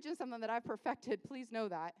not preaching something that I've perfected. Please know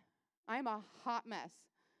that. I'm a hot mess.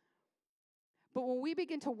 But when we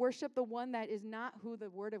begin to worship the one that is not who the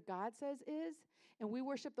Word of God says is, and we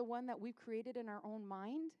worship the one that we've created in our own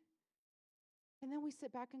mind, and then we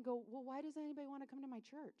sit back and go, well, why does anybody want to come to my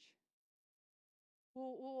church?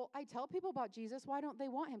 Well, I tell people about Jesus. Why don't they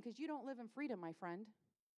want him? Because you don't live in freedom, my friend.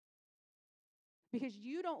 Because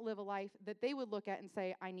you don't live a life that they would look at and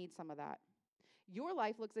say, I need some of that. Your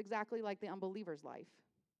life looks exactly like the unbeliever's life.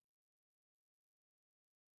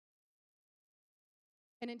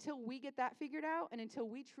 And until we get that figured out, and until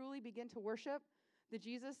we truly begin to worship the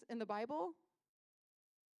Jesus in the Bible,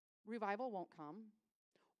 revival won't come.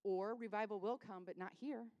 Or revival will come, but not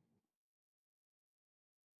here.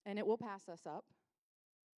 And it will pass us up.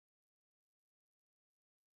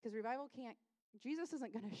 Because Jesus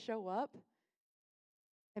isn't going to show up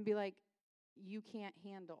and be like, you can't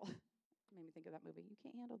handle. Made me think of that movie. You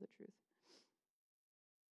can't handle the truth.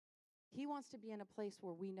 He wants to be in a place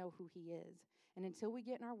where we know who he is. And until we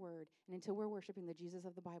get in our word, and until we're worshiping the Jesus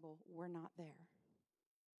of the Bible, we're not there.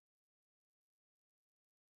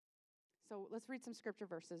 So let's read some scripture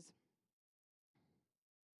verses.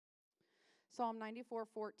 Psalm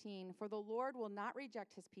 94:14. For the Lord will not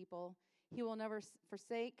reject his people. He will never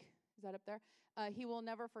forsake. Is that up there? He will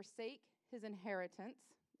never forsake his inheritance.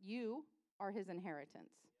 You are his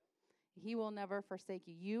inheritance. He will never forsake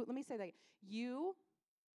you. Let me say that. You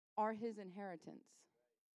are his inheritance.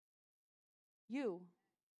 You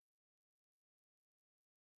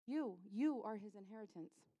are his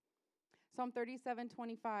inheritance. Psalm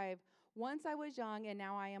 37:25. Once I was young and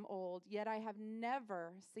now I am old, yet I have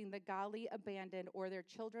never seen the godly abandoned or their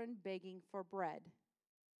children begging for bread.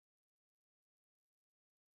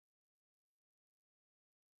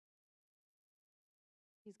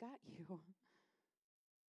 He's got you.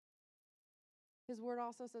 His word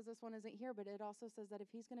also says, this one isn't here, but it also says that if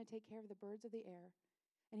he's going to take care of the birds of the air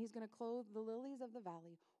and he's going to clothe the lilies of the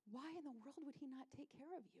valley, why in the world would he not take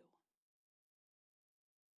care of you?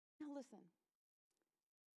 Now listen,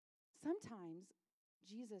 sometimes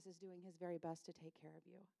Jesus is doing his very best to take care of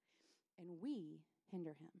you, and we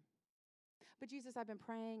hinder him. But Jesus, I've been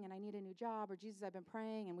praying and I need a new job, or Jesus, I've been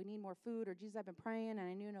praying and we need more food, or Jesus, I've been praying and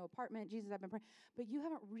I need a new apartment. Jesus, I've been praying, but you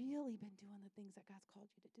haven't really been doing the things that God's called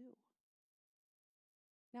you to do.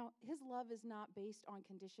 Now, his love is not based on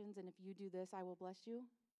conditions, and if you do this, I will bless you.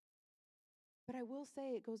 But I will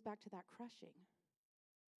say it goes back to that crushing.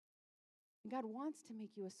 And God wants to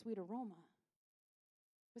make you a sweet aroma.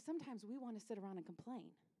 But sometimes we want to sit around and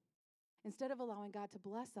complain. Instead of allowing God to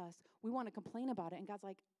bless us, we want to complain about it. And God's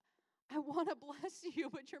like, I want to bless you,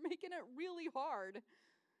 but you're making it really hard.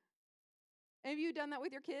 Have you done that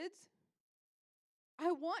with your kids?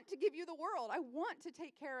 I want to give you the world. I want to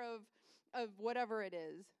take care of whatever it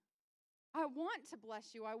is. I want to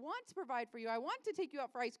bless you. I want to provide for you. I want to take you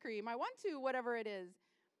out for ice cream. I want to whatever it is.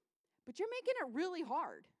 But you're making it really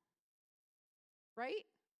hard, right?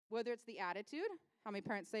 Whether it's the attitude. How many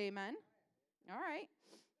parents say amen? All right.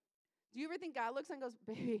 Do you ever think God looks and goes,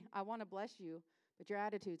 baby, I want to bless you, but your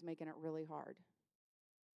attitude's making it really hard.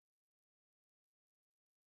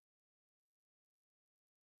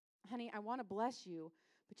 Honey, I want to bless you,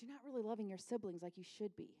 but you're not really loving your siblings like you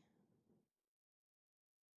should be.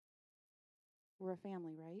 We're a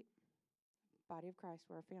family, right? Body of Christ,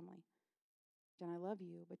 we're a family. Jen, I love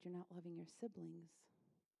you, but you're not loving your siblings.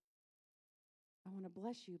 I want to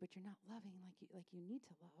bless you, but you're not loving like you need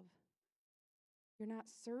to love. You're not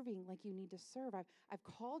serving like you need to serve. I've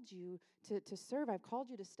called you to serve. I've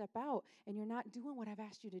called you to step out, and you're not doing what I've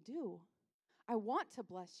asked you to do. I want to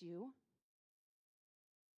bless you,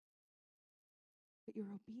 but your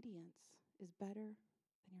obedience is better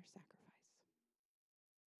than your sacrifice.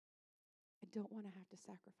 I don't want to have to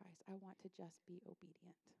sacrifice. I want to just be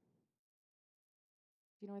obedient.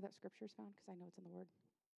 Do you know where that scripture is found? Because I know it's in the Word.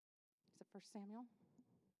 Is it 1 Samuel?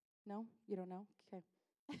 No? You don't know? Okay.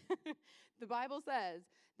 The Bible says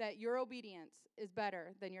that your obedience is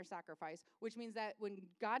better than your sacrifice, which means that when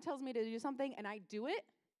God tells me to do something and I do it,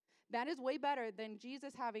 that is way better than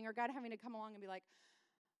Jesus having or God having to come along and be like,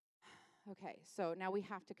 okay, so now we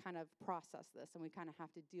have to kind of process this and we kind of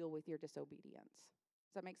have to deal with your disobedience.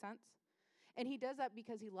 Does that make sense? And he does that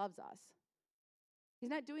because he loves us. He's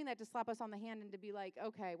not doing that to slap us on the hand and to be like,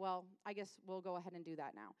 okay, well, I guess we'll go ahead and do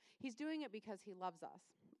that now. He's doing it because he loves us.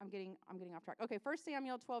 I'm getting off track. Okay, 1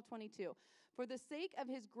 Samuel 12:22. For the sake of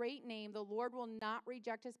his great name, the Lord will not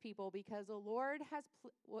reject his people because the Lord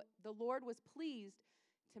was pleased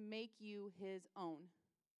to make you his own.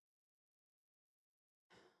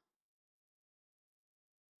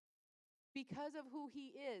 Because of who he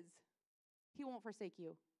is, he won't forsake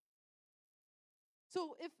you.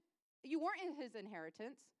 So if you weren't in his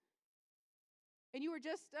inheritance, and you were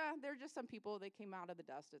just, they're just some people that came out of the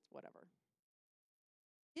dust, it's whatever.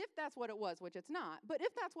 If that's what it was, which it's not, but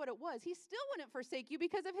if that's what it was, he still wouldn't forsake you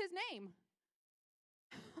because of his name.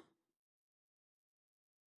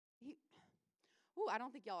 I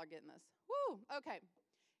don't think y'all are getting this. Okay.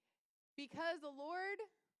 Because the Lord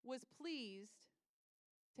was pleased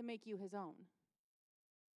to make you his own.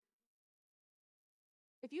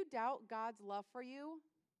 If you doubt God's love for you,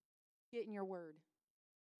 get in your word.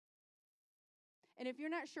 And if you're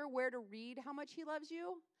not sure where to read how much he loves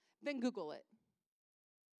you, then Google it.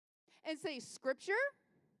 And say, Scripture,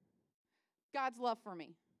 God's love for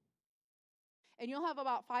me. And you'll have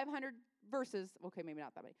about 500 verses, okay, maybe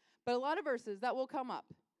not that many, but a lot of verses that will come up.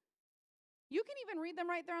 You can even read them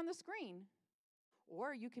right there on the screen.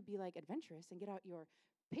 Or you could be like adventurous and get out your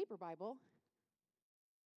paper Bible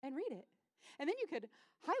and read it. And then you could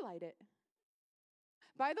highlight it.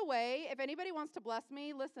 By the way, if anybody wants to bless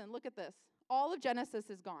me, listen, look at this. All of Genesis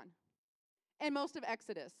is gone. And most of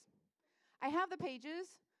Exodus. I have the pages.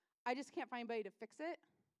 I just can't find anybody to fix it.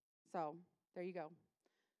 So, there you go.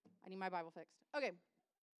 I need my Bible fixed. Okay.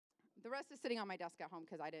 The rest is sitting on my desk at home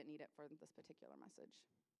because I didn't need it for this particular message.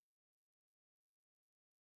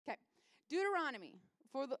 Okay. Deuteronomy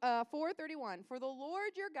 4:31. For the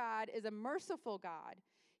Lord your God is a merciful God.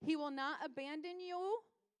 He will not abandon you.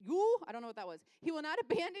 I don't know what that was. He will not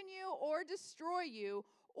abandon you or destroy you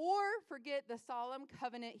or forget the solemn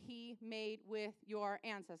covenant he made with your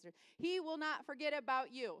ancestors. He will not forget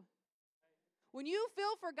about you. When you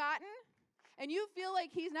feel forgotten and you feel like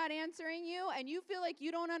he's not answering you and you feel like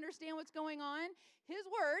you don't understand what's going on, his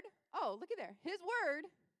word, look at there. His word,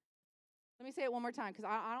 let me say it one more time because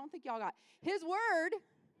I don't think y'all got it. His word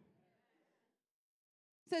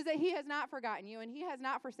says that he has not forgotten you and he has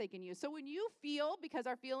not forsaken you. So when you feel, because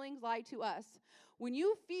our feelings lie to us, when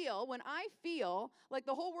I feel like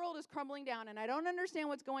the whole world is crumbling down and I don't understand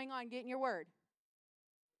what's going on, get in your word.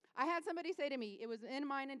 I had somebody say to me, it was in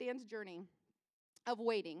mine and Dan's journey of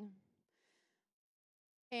waiting.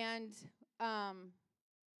 And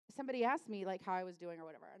somebody asked me like how I was doing or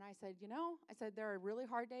whatever. And I said, there are really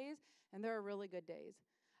hard days and there are really good days.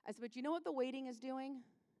 I said, but you know what the waiting is doing?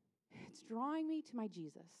 It's drawing me to my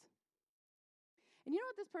Jesus. And you know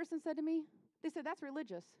what this person said to me? They said, that's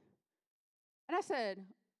religious. And I said,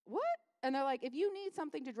 what? And they're like, if you need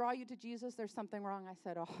something to draw you to Jesus, there's something wrong. I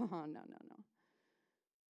said, oh, no.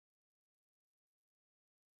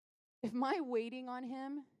 If my waiting on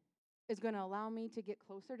him is going to allow me to get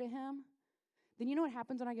closer to him, then you know what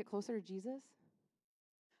happens when I get closer to Jesus?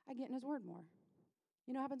 I get in his word more.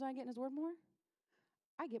 You know what happens when I get in his word more?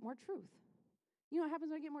 I get more truth. You know what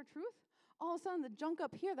happens when I get more truth? All of a sudden, the junk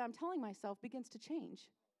up here that I'm telling myself begins to change.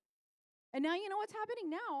 And now you know what's happening?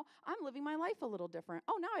 Now I'm living my life a little different.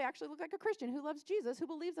 Oh, now I actually look like a Christian who loves Jesus, who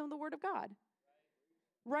believes in the word of God.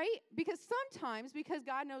 Right? Because sometimes, because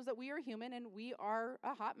God knows that we are human and we are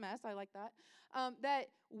a hot mess, I like that, that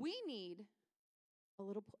we need a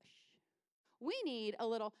little push. We need a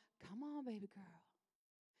little, come on, baby girl.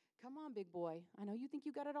 Come on, big boy. I know you think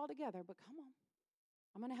you got it all together, but come on.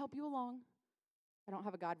 I'm going to help you along. I don't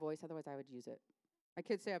have a God voice, otherwise I would use it. My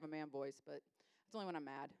kids say I have a man voice, but it's only when I'm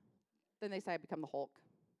mad. Then they say I become the Hulk.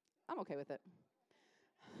 I'm okay with it.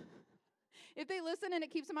 If they listen and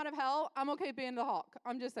it keeps them out of hell, I'm okay being the Hulk.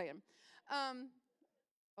 I'm just saying.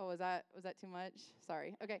 Was that too much?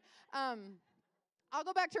 Sorry. Okay. I'll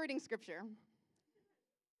go back to reading scripture.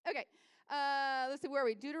 Okay. Let's see, where are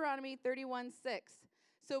we? Deuteronomy 31:6.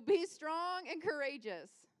 So be strong and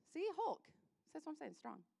courageous. See, Hulk. That's what I'm saying,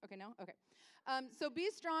 strong. Okay, no? Okay. So be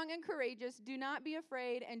strong and courageous. Do not be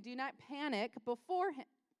afraid and do not panic before him.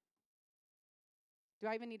 Do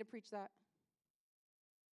I even need to preach that?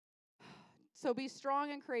 So be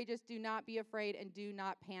strong and courageous. Do not be afraid and do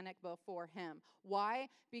not panic before him. Why?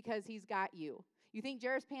 Because he's got you. You think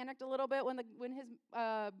Jairus panicked a little bit when his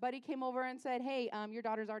buddy came over and said, hey, your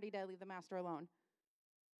daughter's already dead. Leave the master alone.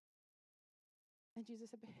 And Jesus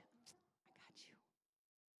said, babe, I got you.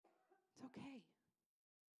 It's okay.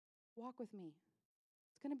 Walk with me.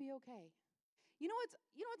 It's going to be okay. You know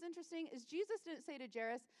what's interesting is Jesus didn't say to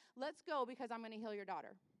Jairus, let's go because I'm going to heal your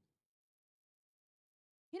daughter.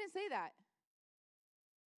 He didn't say that.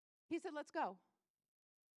 He said, let's go.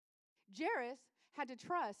 Jairus had to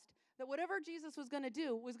trust that whatever Jesus was going to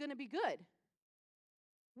do was going to be good.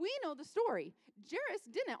 We know the story. Jairus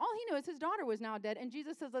didn't. All he knew is his daughter was now dead, and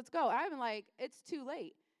Jesus says, let's go. I'm like, it's too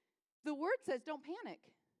late. The word says, don't panic.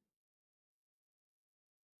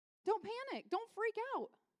 Don't panic. Don't freak out.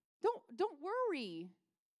 Don't worry.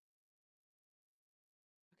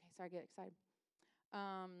 Okay, sorry, I get excited.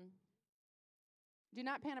 Do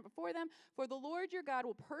not panic before them, for the Lord your God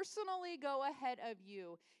will personally go ahead of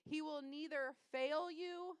you. He will neither fail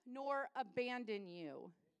you nor abandon you.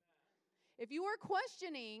 If you are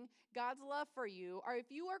questioning God's love for you, or if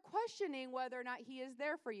you are questioning whether or not he is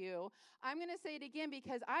there for you, I'm going to say it again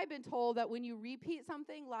because I've been told that when you repeat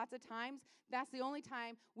something lots of times, that's the only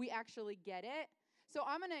time we actually get it. So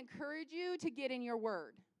I'm going to encourage you to get in your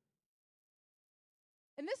word.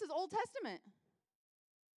 And this is Old Testament.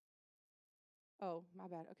 Oh, my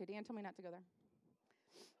bad. Okay, Dan told me not to go there.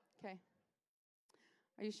 Okay.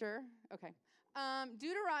 Are you sure? Okay.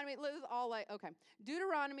 Deuteronomy, this is all like, okay.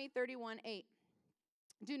 Deuteronomy 31:8.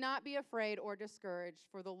 Do not be afraid or discouraged,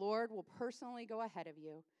 for the Lord will personally go ahead of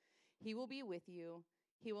you. He will be with you.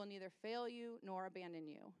 He will neither fail you nor abandon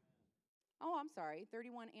you. Oh, I'm sorry.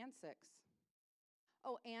 31:6.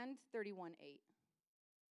 Oh, and 31:8.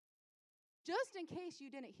 Just in case you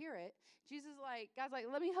didn't hear it, God's like,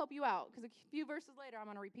 let me help you out, because a few verses later, I'm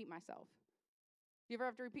going to repeat myself. Do you ever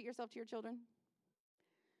have to repeat yourself to your children?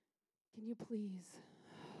 Can you please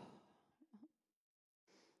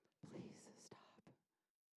stop?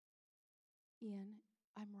 Ian,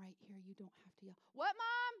 I'm right here. You don't have to yell. What,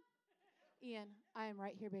 Mom? Ian, I am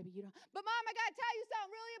right here, baby. You don't. But, Mom, I got to tell you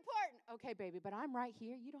something really important. Okay, baby, but I'm right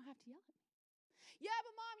here. You don't have to yell at me. Yeah,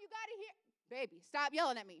 but, Mom, you got to hear. Baby, stop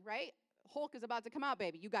yelling at me, right? Hulk is about to come out,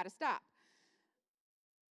 baby. You got to stop.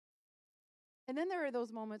 And then there are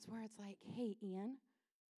those moments where it's like, hey, Ian,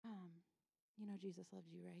 Jesus loves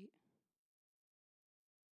you, right?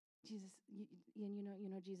 Ian, you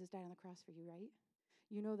know Jesus died on the cross for you, right?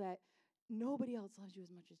 You know that nobody else loves you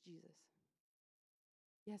as much as Jesus.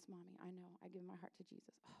 Yes, Mommy, I know. I give my heart to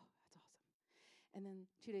Jesus. Oh, that's awesome. And then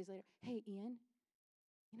 2 days later, hey, Ian,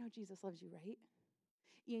 you know Jesus loves you, right?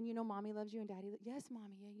 Ian, you know Mommy loves you and Daddy. Yes,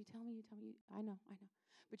 Mommy. Yeah, you tell me. I know.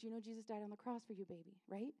 But you know Jesus died on the cross for you, baby,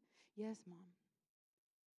 right? Yes, Mom.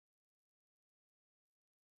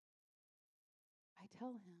 I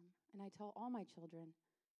tell him, and I tell all my children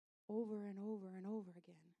over and over and over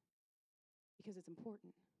again because it's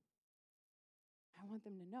important. I want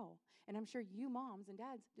them to know. And I'm sure you moms and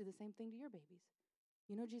dads do the same thing to your babies.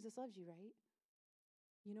 You know Jesus loves you, right?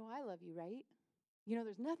 You know I love you, right? You know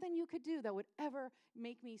there's nothing you could do that would ever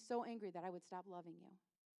make me so angry that I would stop loving you,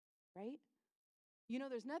 right? You know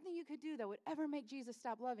there's nothing you could do that would ever make Jesus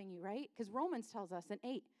stop loving you, right? Because Romans tells us in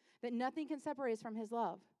 8 that nothing can separate us from his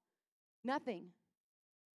love. Nothing.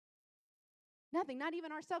 Nothing, not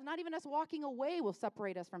even ourselves, not even us walking away will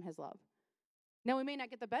separate us from his love. Now, we may not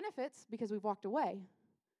get the benefits because we've walked away,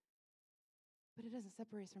 but it doesn't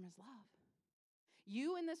separate us from his love.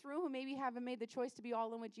 You in this room who maybe haven't made the choice to be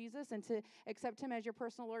all in with Jesus and to accept him as your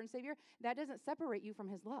personal Lord and Savior, that doesn't separate you from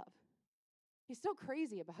his love. He's still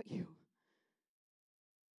crazy about you.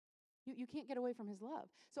 You can't get away from his love.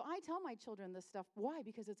 So I tell my children this stuff. Why?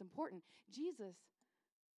 Because it's important. Jesus,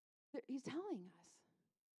 he's telling us,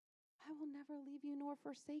 I will never leave you nor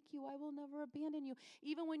forsake you. I will never abandon you.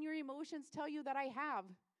 Even when your emotions tell you that I have.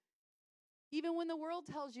 Even when the world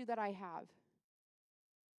tells you that I have.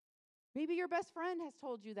 Maybe your best friend has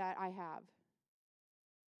told you that. I have.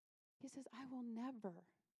 He says, I will never.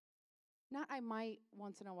 Not I might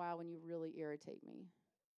once in a while when you really irritate me.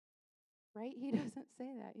 Right? He doesn't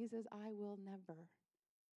say that. He says, I will never.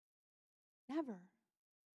 Never.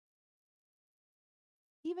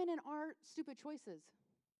 Even in our stupid choices.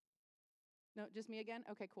 No, just me again?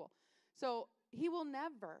 Okay, cool. So he will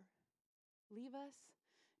never leave us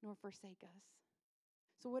nor forsake us.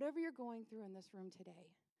 So whatever you're going through in this room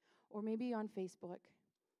today, or maybe on Facebook,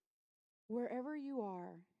 wherever you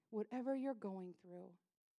are, whatever you're going through,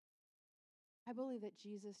 I believe that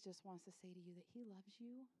Jesus just wants to say to you that he loves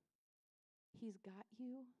you. He's got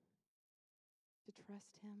you, to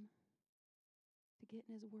trust him, to get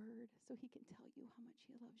in his word so he can tell you how much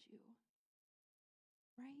he loves you.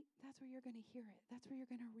 Right? That's where you're going to hear it. That's where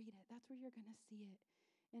you're going to read it. That's where you're going to see it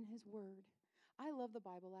in his word. I love the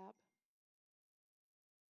Bible app.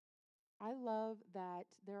 I love that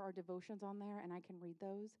there are devotions on there and I can read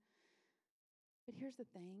those. But here's the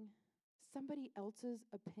thing. Somebody else's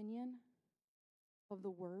opinion of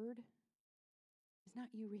the word is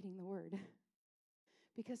not you reading the word.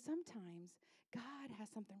 Because sometimes God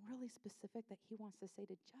has something really specific that he wants to say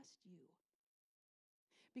to just you.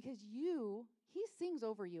 Because he sings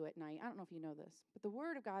over you at night. I don't know if you know this, but the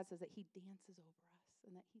word of God says that he dances over us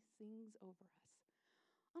and that he sings over us.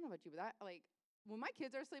 I don't know about you, but when my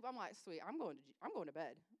kids are asleep, I'm like, sweet, I'm going to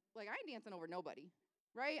bed. Like, I ain't dancing over nobody,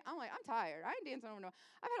 right? I'm like, I'm tired. I ain't dancing over no.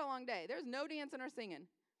 I've had a long day. There's no dancing or singing.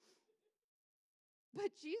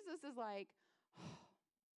 But Jesus is like, oh,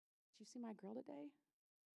 did you see my girl today?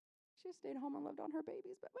 She just stayed home and loved on her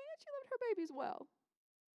babies, but man, she loved her babies well.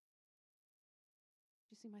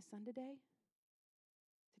 Did you see my son today?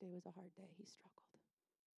 Today was a hard day. He struggled.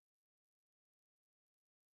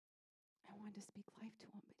 I wanted to speak life to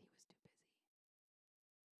him, but he was too busy.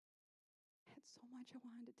 I had so much I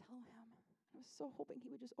wanted to tell him. I was so hoping he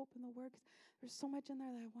would just open the word, because there's so much in there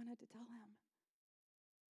that I wanted to tell him.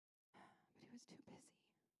 But he was too busy.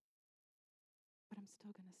 But I'm still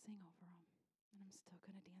going to sing over him, and I'm still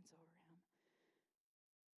going to dance over him.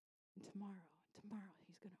 And tomorrow he's going to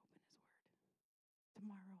open his word.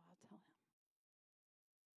 Tomorrow I'll tell him.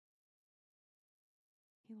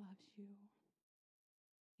 He loves you.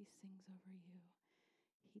 He sings over you.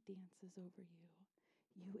 He dances over you.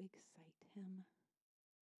 You excite him.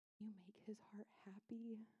 You make his heart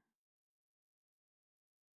happy.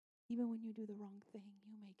 Even when you do the wrong thing,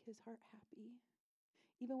 you make his heart happy.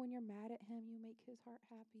 Even when you're mad at him, you make his heart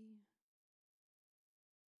happy.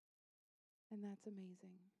 And that's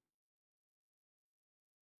amazing.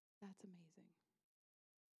 That's amazing.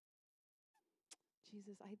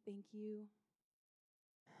 Jesus, I thank you.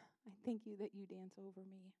 I thank you that you dance over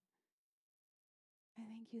me. I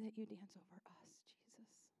thank you that you dance over us,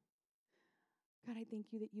 Jesus. God, I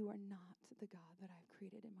thank you that you are not the God that I've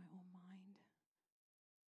created in my own mind.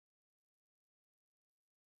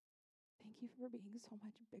 Thank you for being so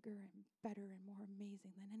much bigger and better and more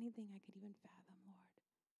amazing than anything I could even fathom, Lord.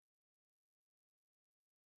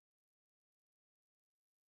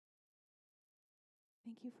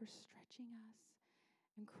 Thank you for stretching us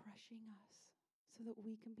and crushing us so that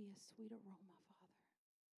we can be a sweet aroma, Father.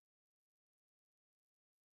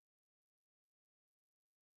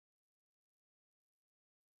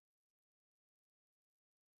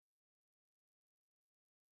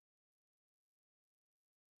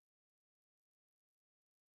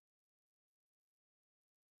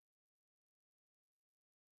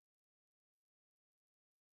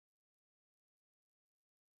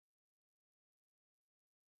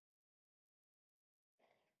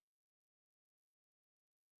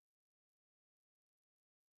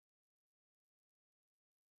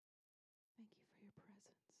 Thank you for your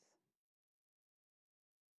presence.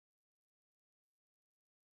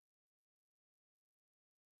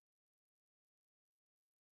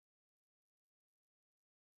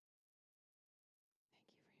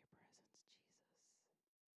 Thank you for your presence, Jesus.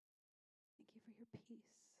 Thank you for your peace.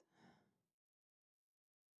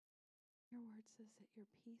 Your word says that your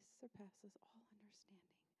peace surpasses all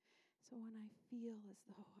understanding. So when I feel as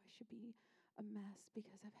though I should be a mess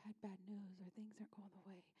because I've had bad news or things aren't going the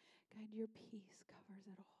way, God, your peace covers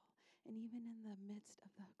it all. And even in the midst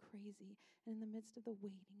of the crazy, and in the midst of the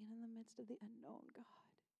waiting, and in the midst of the unknown, God,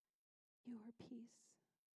 you are peace.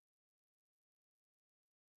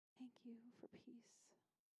 Thank you for peace.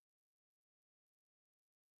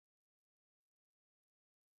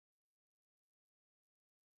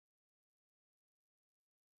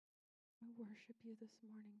 We worship you this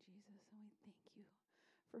morning, Jesus, and we thank you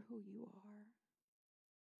for who you are.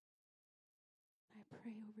 I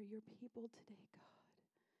pray over your people today, God,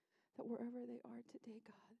 that wherever they are today,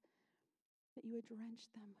 God, that you would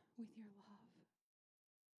drench them with your love,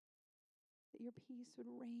 that your peace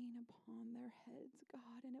would rain upon their heads,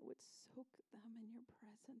 God, and it would soak them in your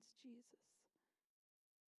presence, Jesus.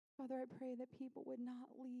 Father, I pray that people would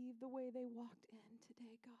not leave the way they walked in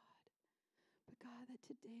today, God, but God, that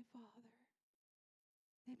today, Father,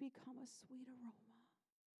 they become a sweet aroma.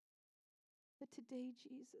 That today,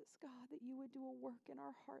 Jesus, God, that you would do a work in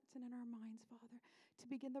our hearts and in our minds, Father, to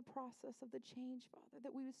begin the process of the change, Father,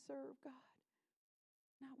 that we would serve, God,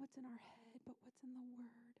 not what's in our head, but what's in the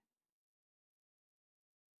Word.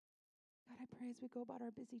 God, I pray as we go about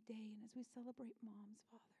our busy day and as we celebrate moms,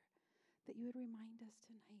 Father, that you would remind us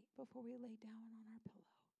tonight before we lay down on our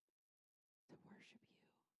pillow to worship you,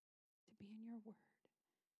 to be in your Word.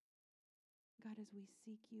 God, as we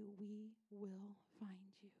seek you, we will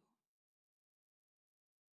find you.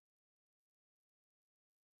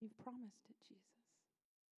 You've promised it, Jesus.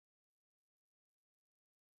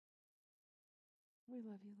 We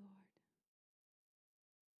love you, Lord.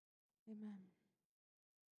 Amen.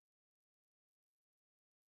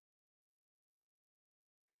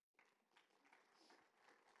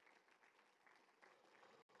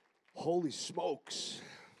 Holy smokes.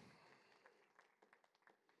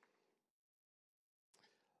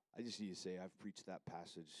 I just need to say I've preached that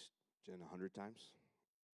passage, Jen, 100 times,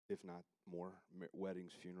 if not more.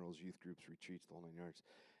 Weddings, funerals, youth groups, retreats, the whole 9 yards.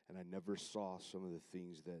 And I never saw some of the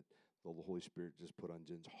things that the Holy Spirit just put on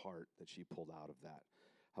Jen's heart that she pulled out of that.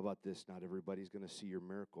 How about this? Not everybody's going to see your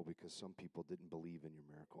miracle because some people didn't believe in your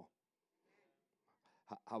miracle.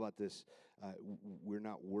 How about this? We're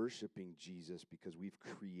not worshiping Jesus because we've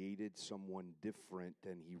created someone different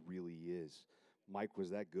than he really is. Mike, was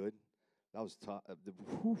that good? That was tough.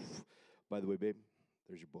 By the way, babe,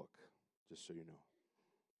 there's your book, just so you know.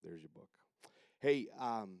 There's your book. Hey,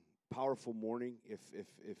 powerful morning.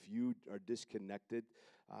 If you are disconnected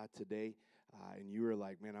today and you are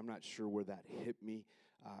like, man, I'm not sure where that hit me,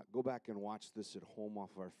 go back and watch this at home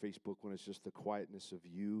off of our Facebook when it's just the quietness of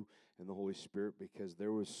you and the Holy Spirit, because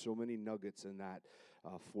there was so many nuggets in that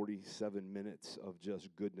 47 minutes of just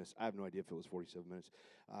goodness. I have no idea if it was 47 minutes.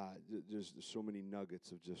 There's so many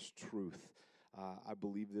nuggets of just truth. I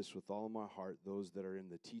believe this with all of my heart. Those that are in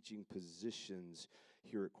the teaching positions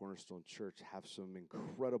here at Cornerstone Church have some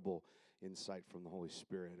incredible insight from the Holy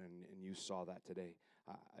Spirit, and you saw that today.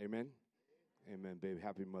 Amen? Amen, babe.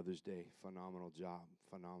 Happy Mother's Day. Phenomenal job.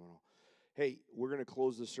 Phenomenal. Hey, we're going to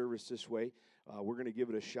close the service this way. We're going to give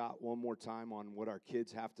it a shot one more time on what our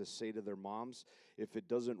kids have to say to their moms. If it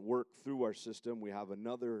doesn't work through our system, we have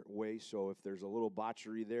another way. So if there's a little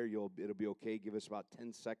botchery there, it'll be okay. Give us about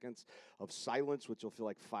 10 seconds of silence, which will feel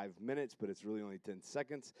like 5 minutes, but it's really only 10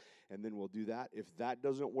 seconds, and then we'll do that. If that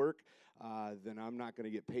doesn't work, then I'm not going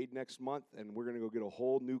to get paid next month, and we're going to go get a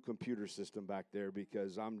whole new computer system back there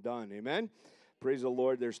because I'm done. Amen? Praise the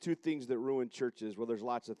Lord. There's two things that ruin churches. Well, there's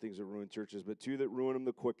lots of things that ruin churches, but two that ruin them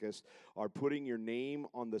the quickest are putting your name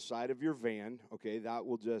on the side of your van. Okay, that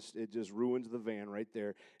will just ruins the van right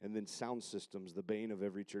there. And then sound systems, the bane of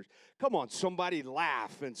every church. Come on, somebody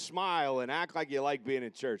laugh and smile and act like you like being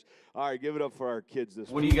in church. All right, give it up for our kids this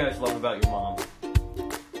What do you guys love about your mom?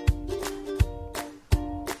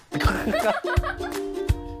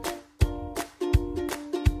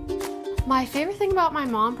 My favorite thing about my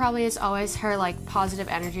mom probably is always her positive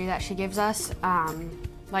energy that she gives us.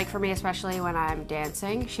 Like for me, especially when I'm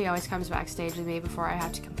dancing, she always comes backstage with me before I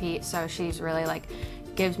have to compete. So she's really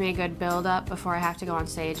gives me a good build up before I have to go on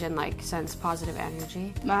stage and sends positive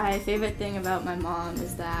energy. My favorite thing about my mom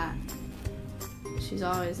is that she's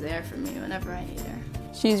always there for me whenever I need her.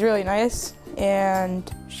 She's really nice, and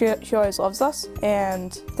she always loves us,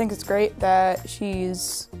 and I think it's great that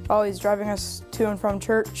she's always driving us to and from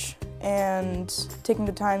church and taking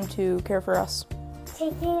the time to care for us.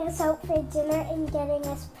 Taking us out for dinner and getting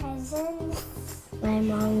us presents. My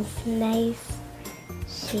mom's nice.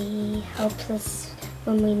 She helps us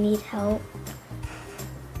when we need help.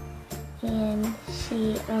 And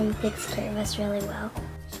she takes care of us really well.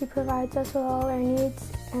 She provides us with all our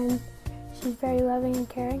needs, and she's very loving and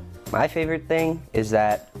caring. My favorite thing is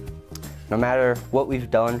that no matter what we've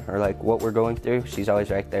done or what we're going through, she's always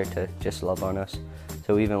right there to just love on us.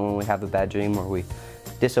 So even when we have a bad dream or we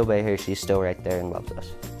disobey her, she's still right there and loves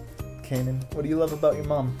us. Kanan, what do you love about your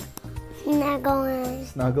mom? Snuggling.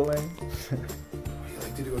 Snuggling? What do you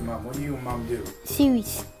like to do with mom? What do you and mom do?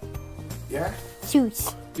 Shoes. Yeah?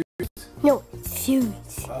 Shoes. No,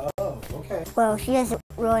 shoes. Oh, okay. Well, she does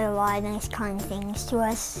really a lot of nice kind things to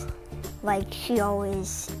us. She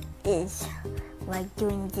always is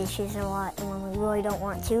doing dishes a lot, and when we really don't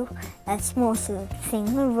want to, that's most of the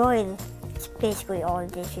thing. It's basically all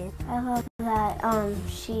the dishes. I love that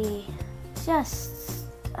she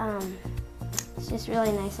It's just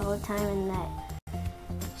really nice all the time, and that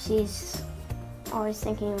she's always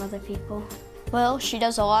thinking of other people. Well, she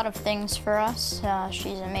does a lot of things for us.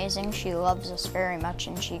 She's amazing. She loves us very much,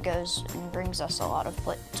 and she goes and brings us to a lot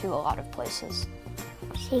of places.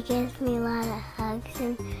 She gives me a lot of hugs,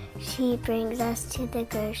 and she brings us to the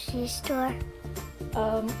grocery store.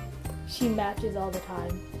 She matches all the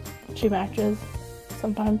time. She matches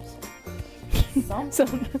sometimes.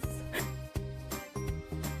 Sometimes.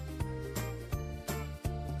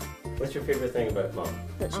 What's your favorite thing about Mom?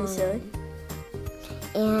 That she's silly.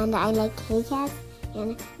 And I like K-Cats,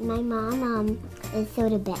 and my mom is so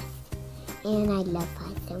the best, and I love her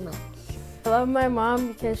so much. I love my mom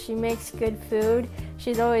because she makes good food.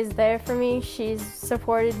 She's always there for me. She's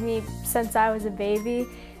supported me since I was a baby,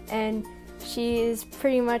 and she's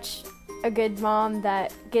pretty much a good mom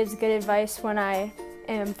that gives good advice when I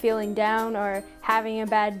am feeling down or having a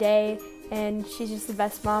bad day, and she's just the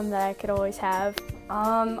best mom that I could always have.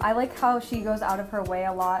 I like how she goes out of her way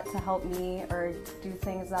a lot to help me or do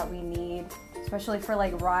things that we need, especially for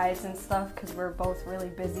like rides and stuff, because we're both really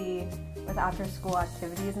busy with after school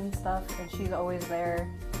activities and stuff, and she's always there,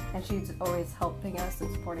 and she's always helping us and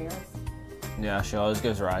supporting us. Yeah, she always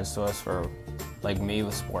gives rides to us for like me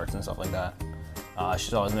with sports and stuff like that.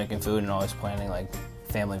 She's always making food and always planning like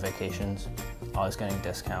family vacations, always getting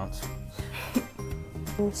discounts.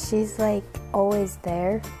 She's like always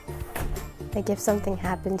there. Like if something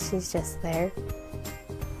happens, she's just there.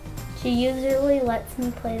 She usually lets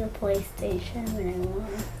me play the PlayStation when I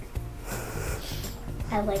want.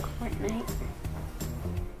 I like Fortnite.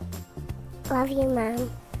 Love you,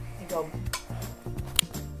 Mom.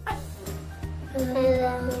 I love you,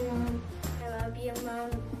 Mom. I love you, Mom.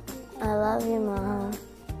 I love you, Mom.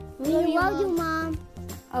 We love you, Mom.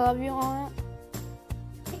 I love you, Aunt.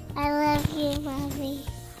 I love you, Mommy.